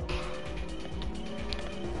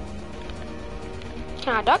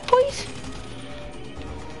 Can I duck, please?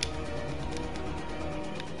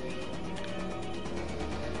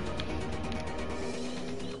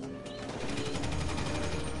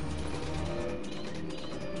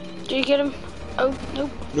 Did you get him? Oh,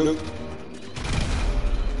 nope. Nope.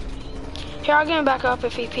 Here, I'll get him back up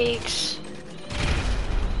if he peeks.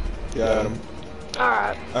 Got him.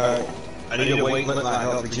 Alright. Alright. I need to wait and let my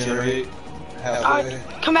health regenerate. Halfway.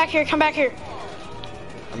 Come back here.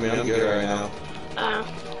 I mean, I'm good right now.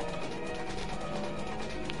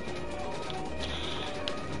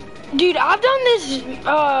 Dude, I've done this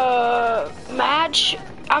match.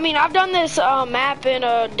 I mean, I've done this map in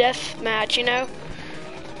a death match, you know,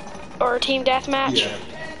 or a team death match. Yeah.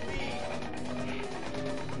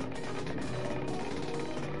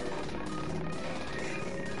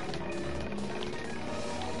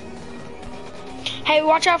 Hey,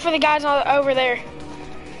 watch out for the guys over there.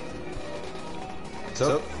 What's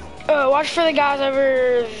up? Watch for the guys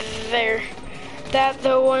over there.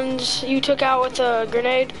 The ones you took out with a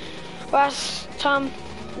grenade last time.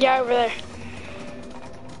 Yeah, over there.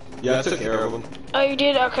 Yeah, I took care of them. Oh, you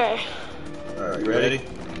did? Okay. Alright, you ready?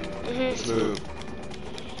 Let's move.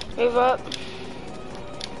 Move up.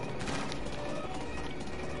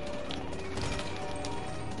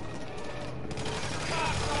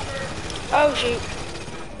 Oh, shoot.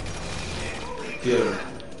 Good.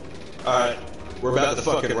 Alright, we're about to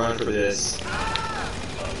fucking run for this.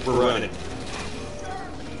 We're running.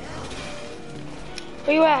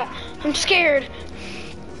 Where you at? I'm scared.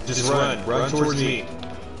 Just run. Run towards me.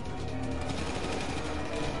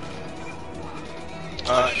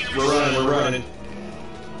 Alright, we're running.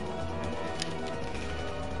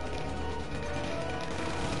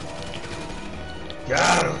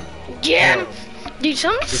 Got him. Get him. Dude,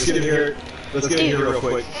 Let's get in here. Let's get in here real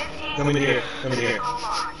quick. Come in here.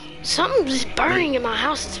 Something's burning in my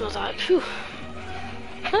house, it smells like. Phew.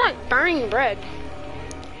 I feel like burning bread.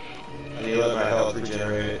 I need to let my health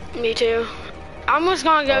regenerate. Me too. I'm just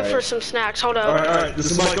gonna go for some snacks. Hold up. Alright.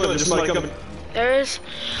 This is my coming. There is.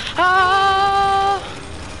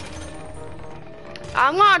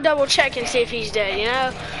 I'm gonna double check and see if he's dead, you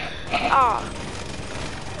know?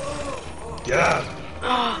 Yeah.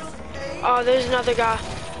 Oh, there's another guy.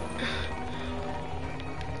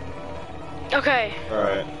 Okay.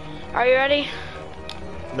 Alright. Are you ready?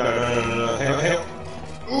 No. Hang on.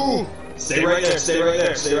 Ooh. Stay right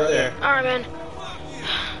there. Alright, man.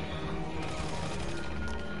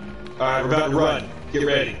 Alright, we're about to run. Get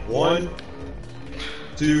ready. 1,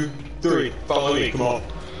 2, 3. Follow me. Come on.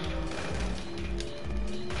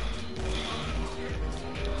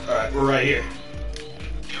 Alright, we're right here.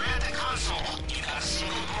 You're at the console. You got a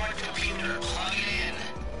single board computer. Plug it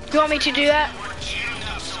in. You want me to do that? We're jammed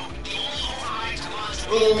up, so the only override commands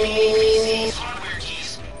will be PC's hardware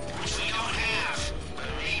keys, which we don't have. But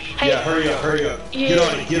maybe Hey. Yeah, hurry up. Yeah.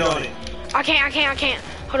 Get on it. I can't.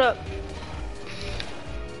 Hold up.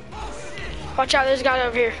 Watch out, there's a guy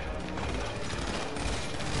over here.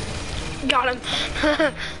 Got him.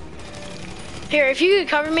 Here, if you could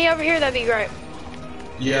cover me over here, that'd be great.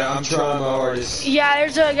 Yeah, I'm trying my hardest. Yeah,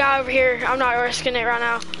 there's a guy over here. I'm not risking it right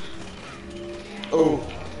now. Oh.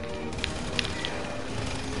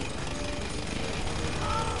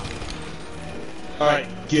 Alright,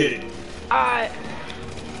 get it. Alright.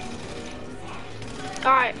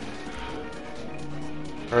 Alright.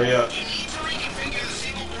 Hurry up.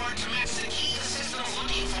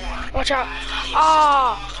 Watch out.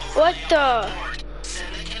 Ah, what the?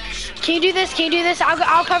 Can you do this? Can you do this?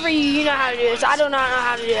 I'll cover you. You know how to do this. I do not know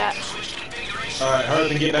how to do that. Alright, hurry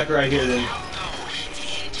up and get back right here then.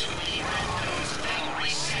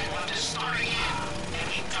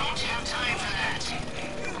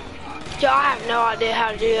 Yo, I have no idea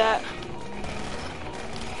how to do that.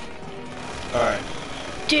 Alright.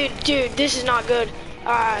 Dude, this is not good.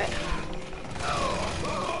 Alright.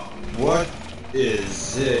 What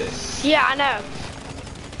is this? Yeah, I know.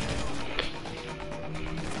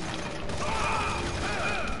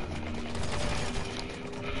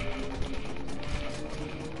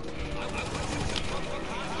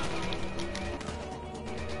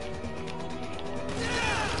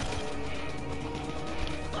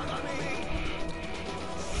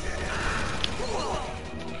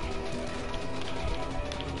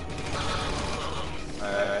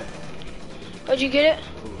 Alright. Did you get it?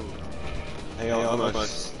 Hang on,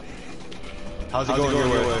 almost. How's it going your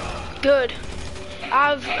way? Good.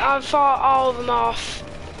 I've fought all of them off.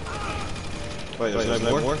 Wait, there's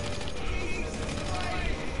no more?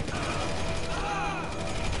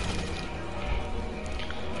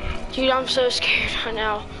 Dude, I'm so scared right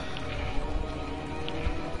now.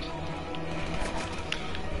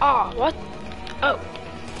 Oh, what? Oh.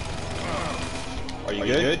 Are you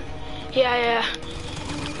good? Yeah.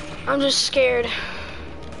 I'm just scared.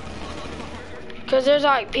 Cause there's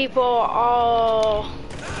like people all...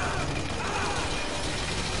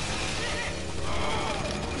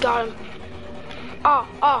 Got him. Oh,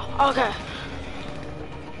 okay.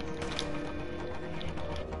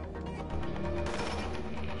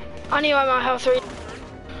 I need my health rate.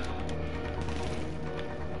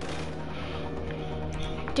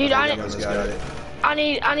 Dude, I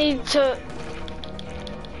need to...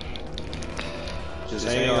 Just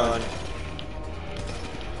hang on.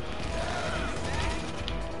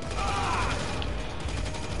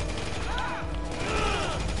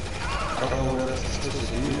 I don't know what else I'm supposed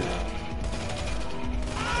to do now.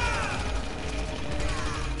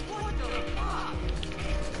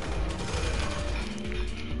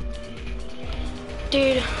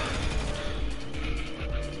 Dude.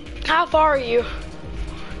 How far are you?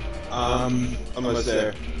 Almost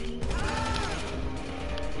there.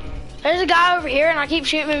 There's a guy over here and I keep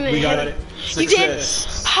shooting him in the We got head. it. You did?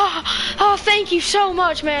 Success. Oh, thank you so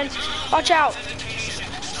much, man. Watch out.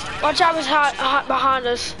 Watch out, it's hot behind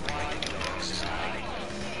us.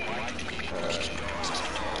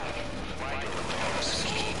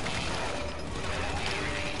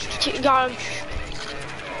 Got him.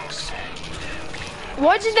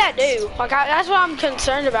 What did that do? Like, that's what I'm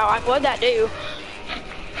concerned about. Like, what'd that do?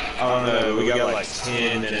 I don't know, we got like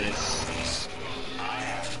 10 minutes.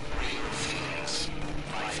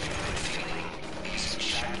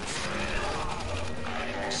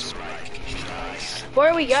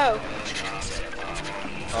 Where do we go?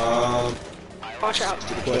 Watch out.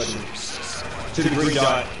 Good question. To the green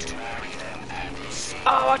dot.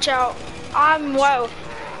 Oh, watch out. I'm low.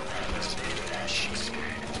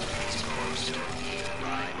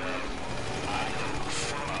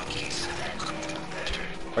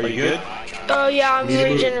 Are you good? Oh yeah, I'm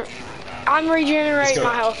regenerating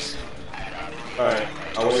my health. Alright,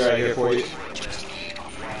 I'll wait right here for you.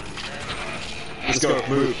 Let's go.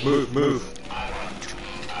 Move.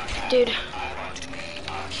 Dude.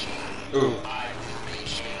 Ooh.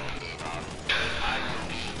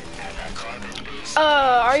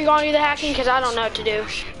 Are you gonna do the hacking? Cause I don't know what to do.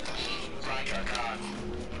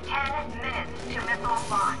 10 minutes to missile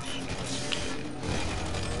launch.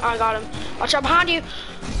 I got him. Watch out behind you.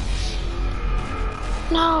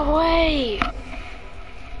 No way.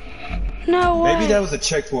 No way. Maybe that was a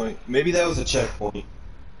checkpoint.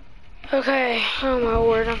 Okay. Oh my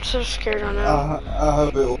word, I'm so scared right now. I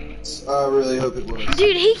hope it was. I really hope it was.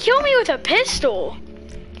 Dude, he killed me with a pistol.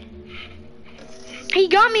 He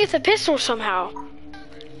got me with a pistol somehow.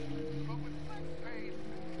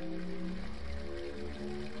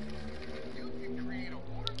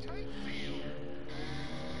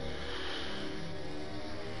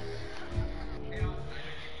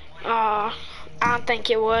 I don't think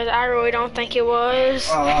it was. I really don't think it was.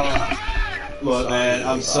 Look, man,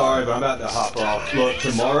 I'm sorry, but I'm about to hop off. Look,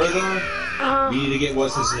 tomorrow though, we need to get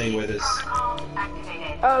what's his name with us.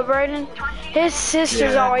 Oh, Braden? His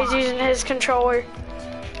sister's Yeah. always using his controller.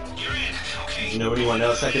 You're in. Okay. You know anyone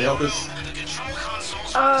else that could help us? The control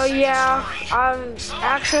console. Yeah. I'm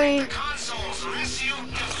actually. Consoles. Rescue.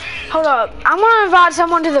 Defend. Hold up. I'm gonna invite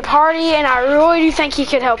someone to the party, and I really do think he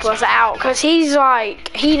could help us out, cause he's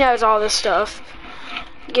like, he knows all this stuff.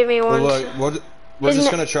 Give me one. Well, look, we're Isn't just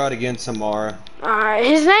it- gonna try it again tomorrow. Alright,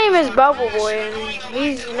 his name is Bubble Boy, and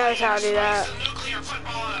he knows how to do that. Nuclear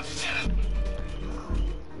football up.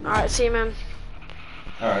 Alright, see you, man.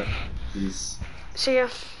 Alright. Peace. See ya.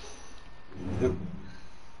 Yep.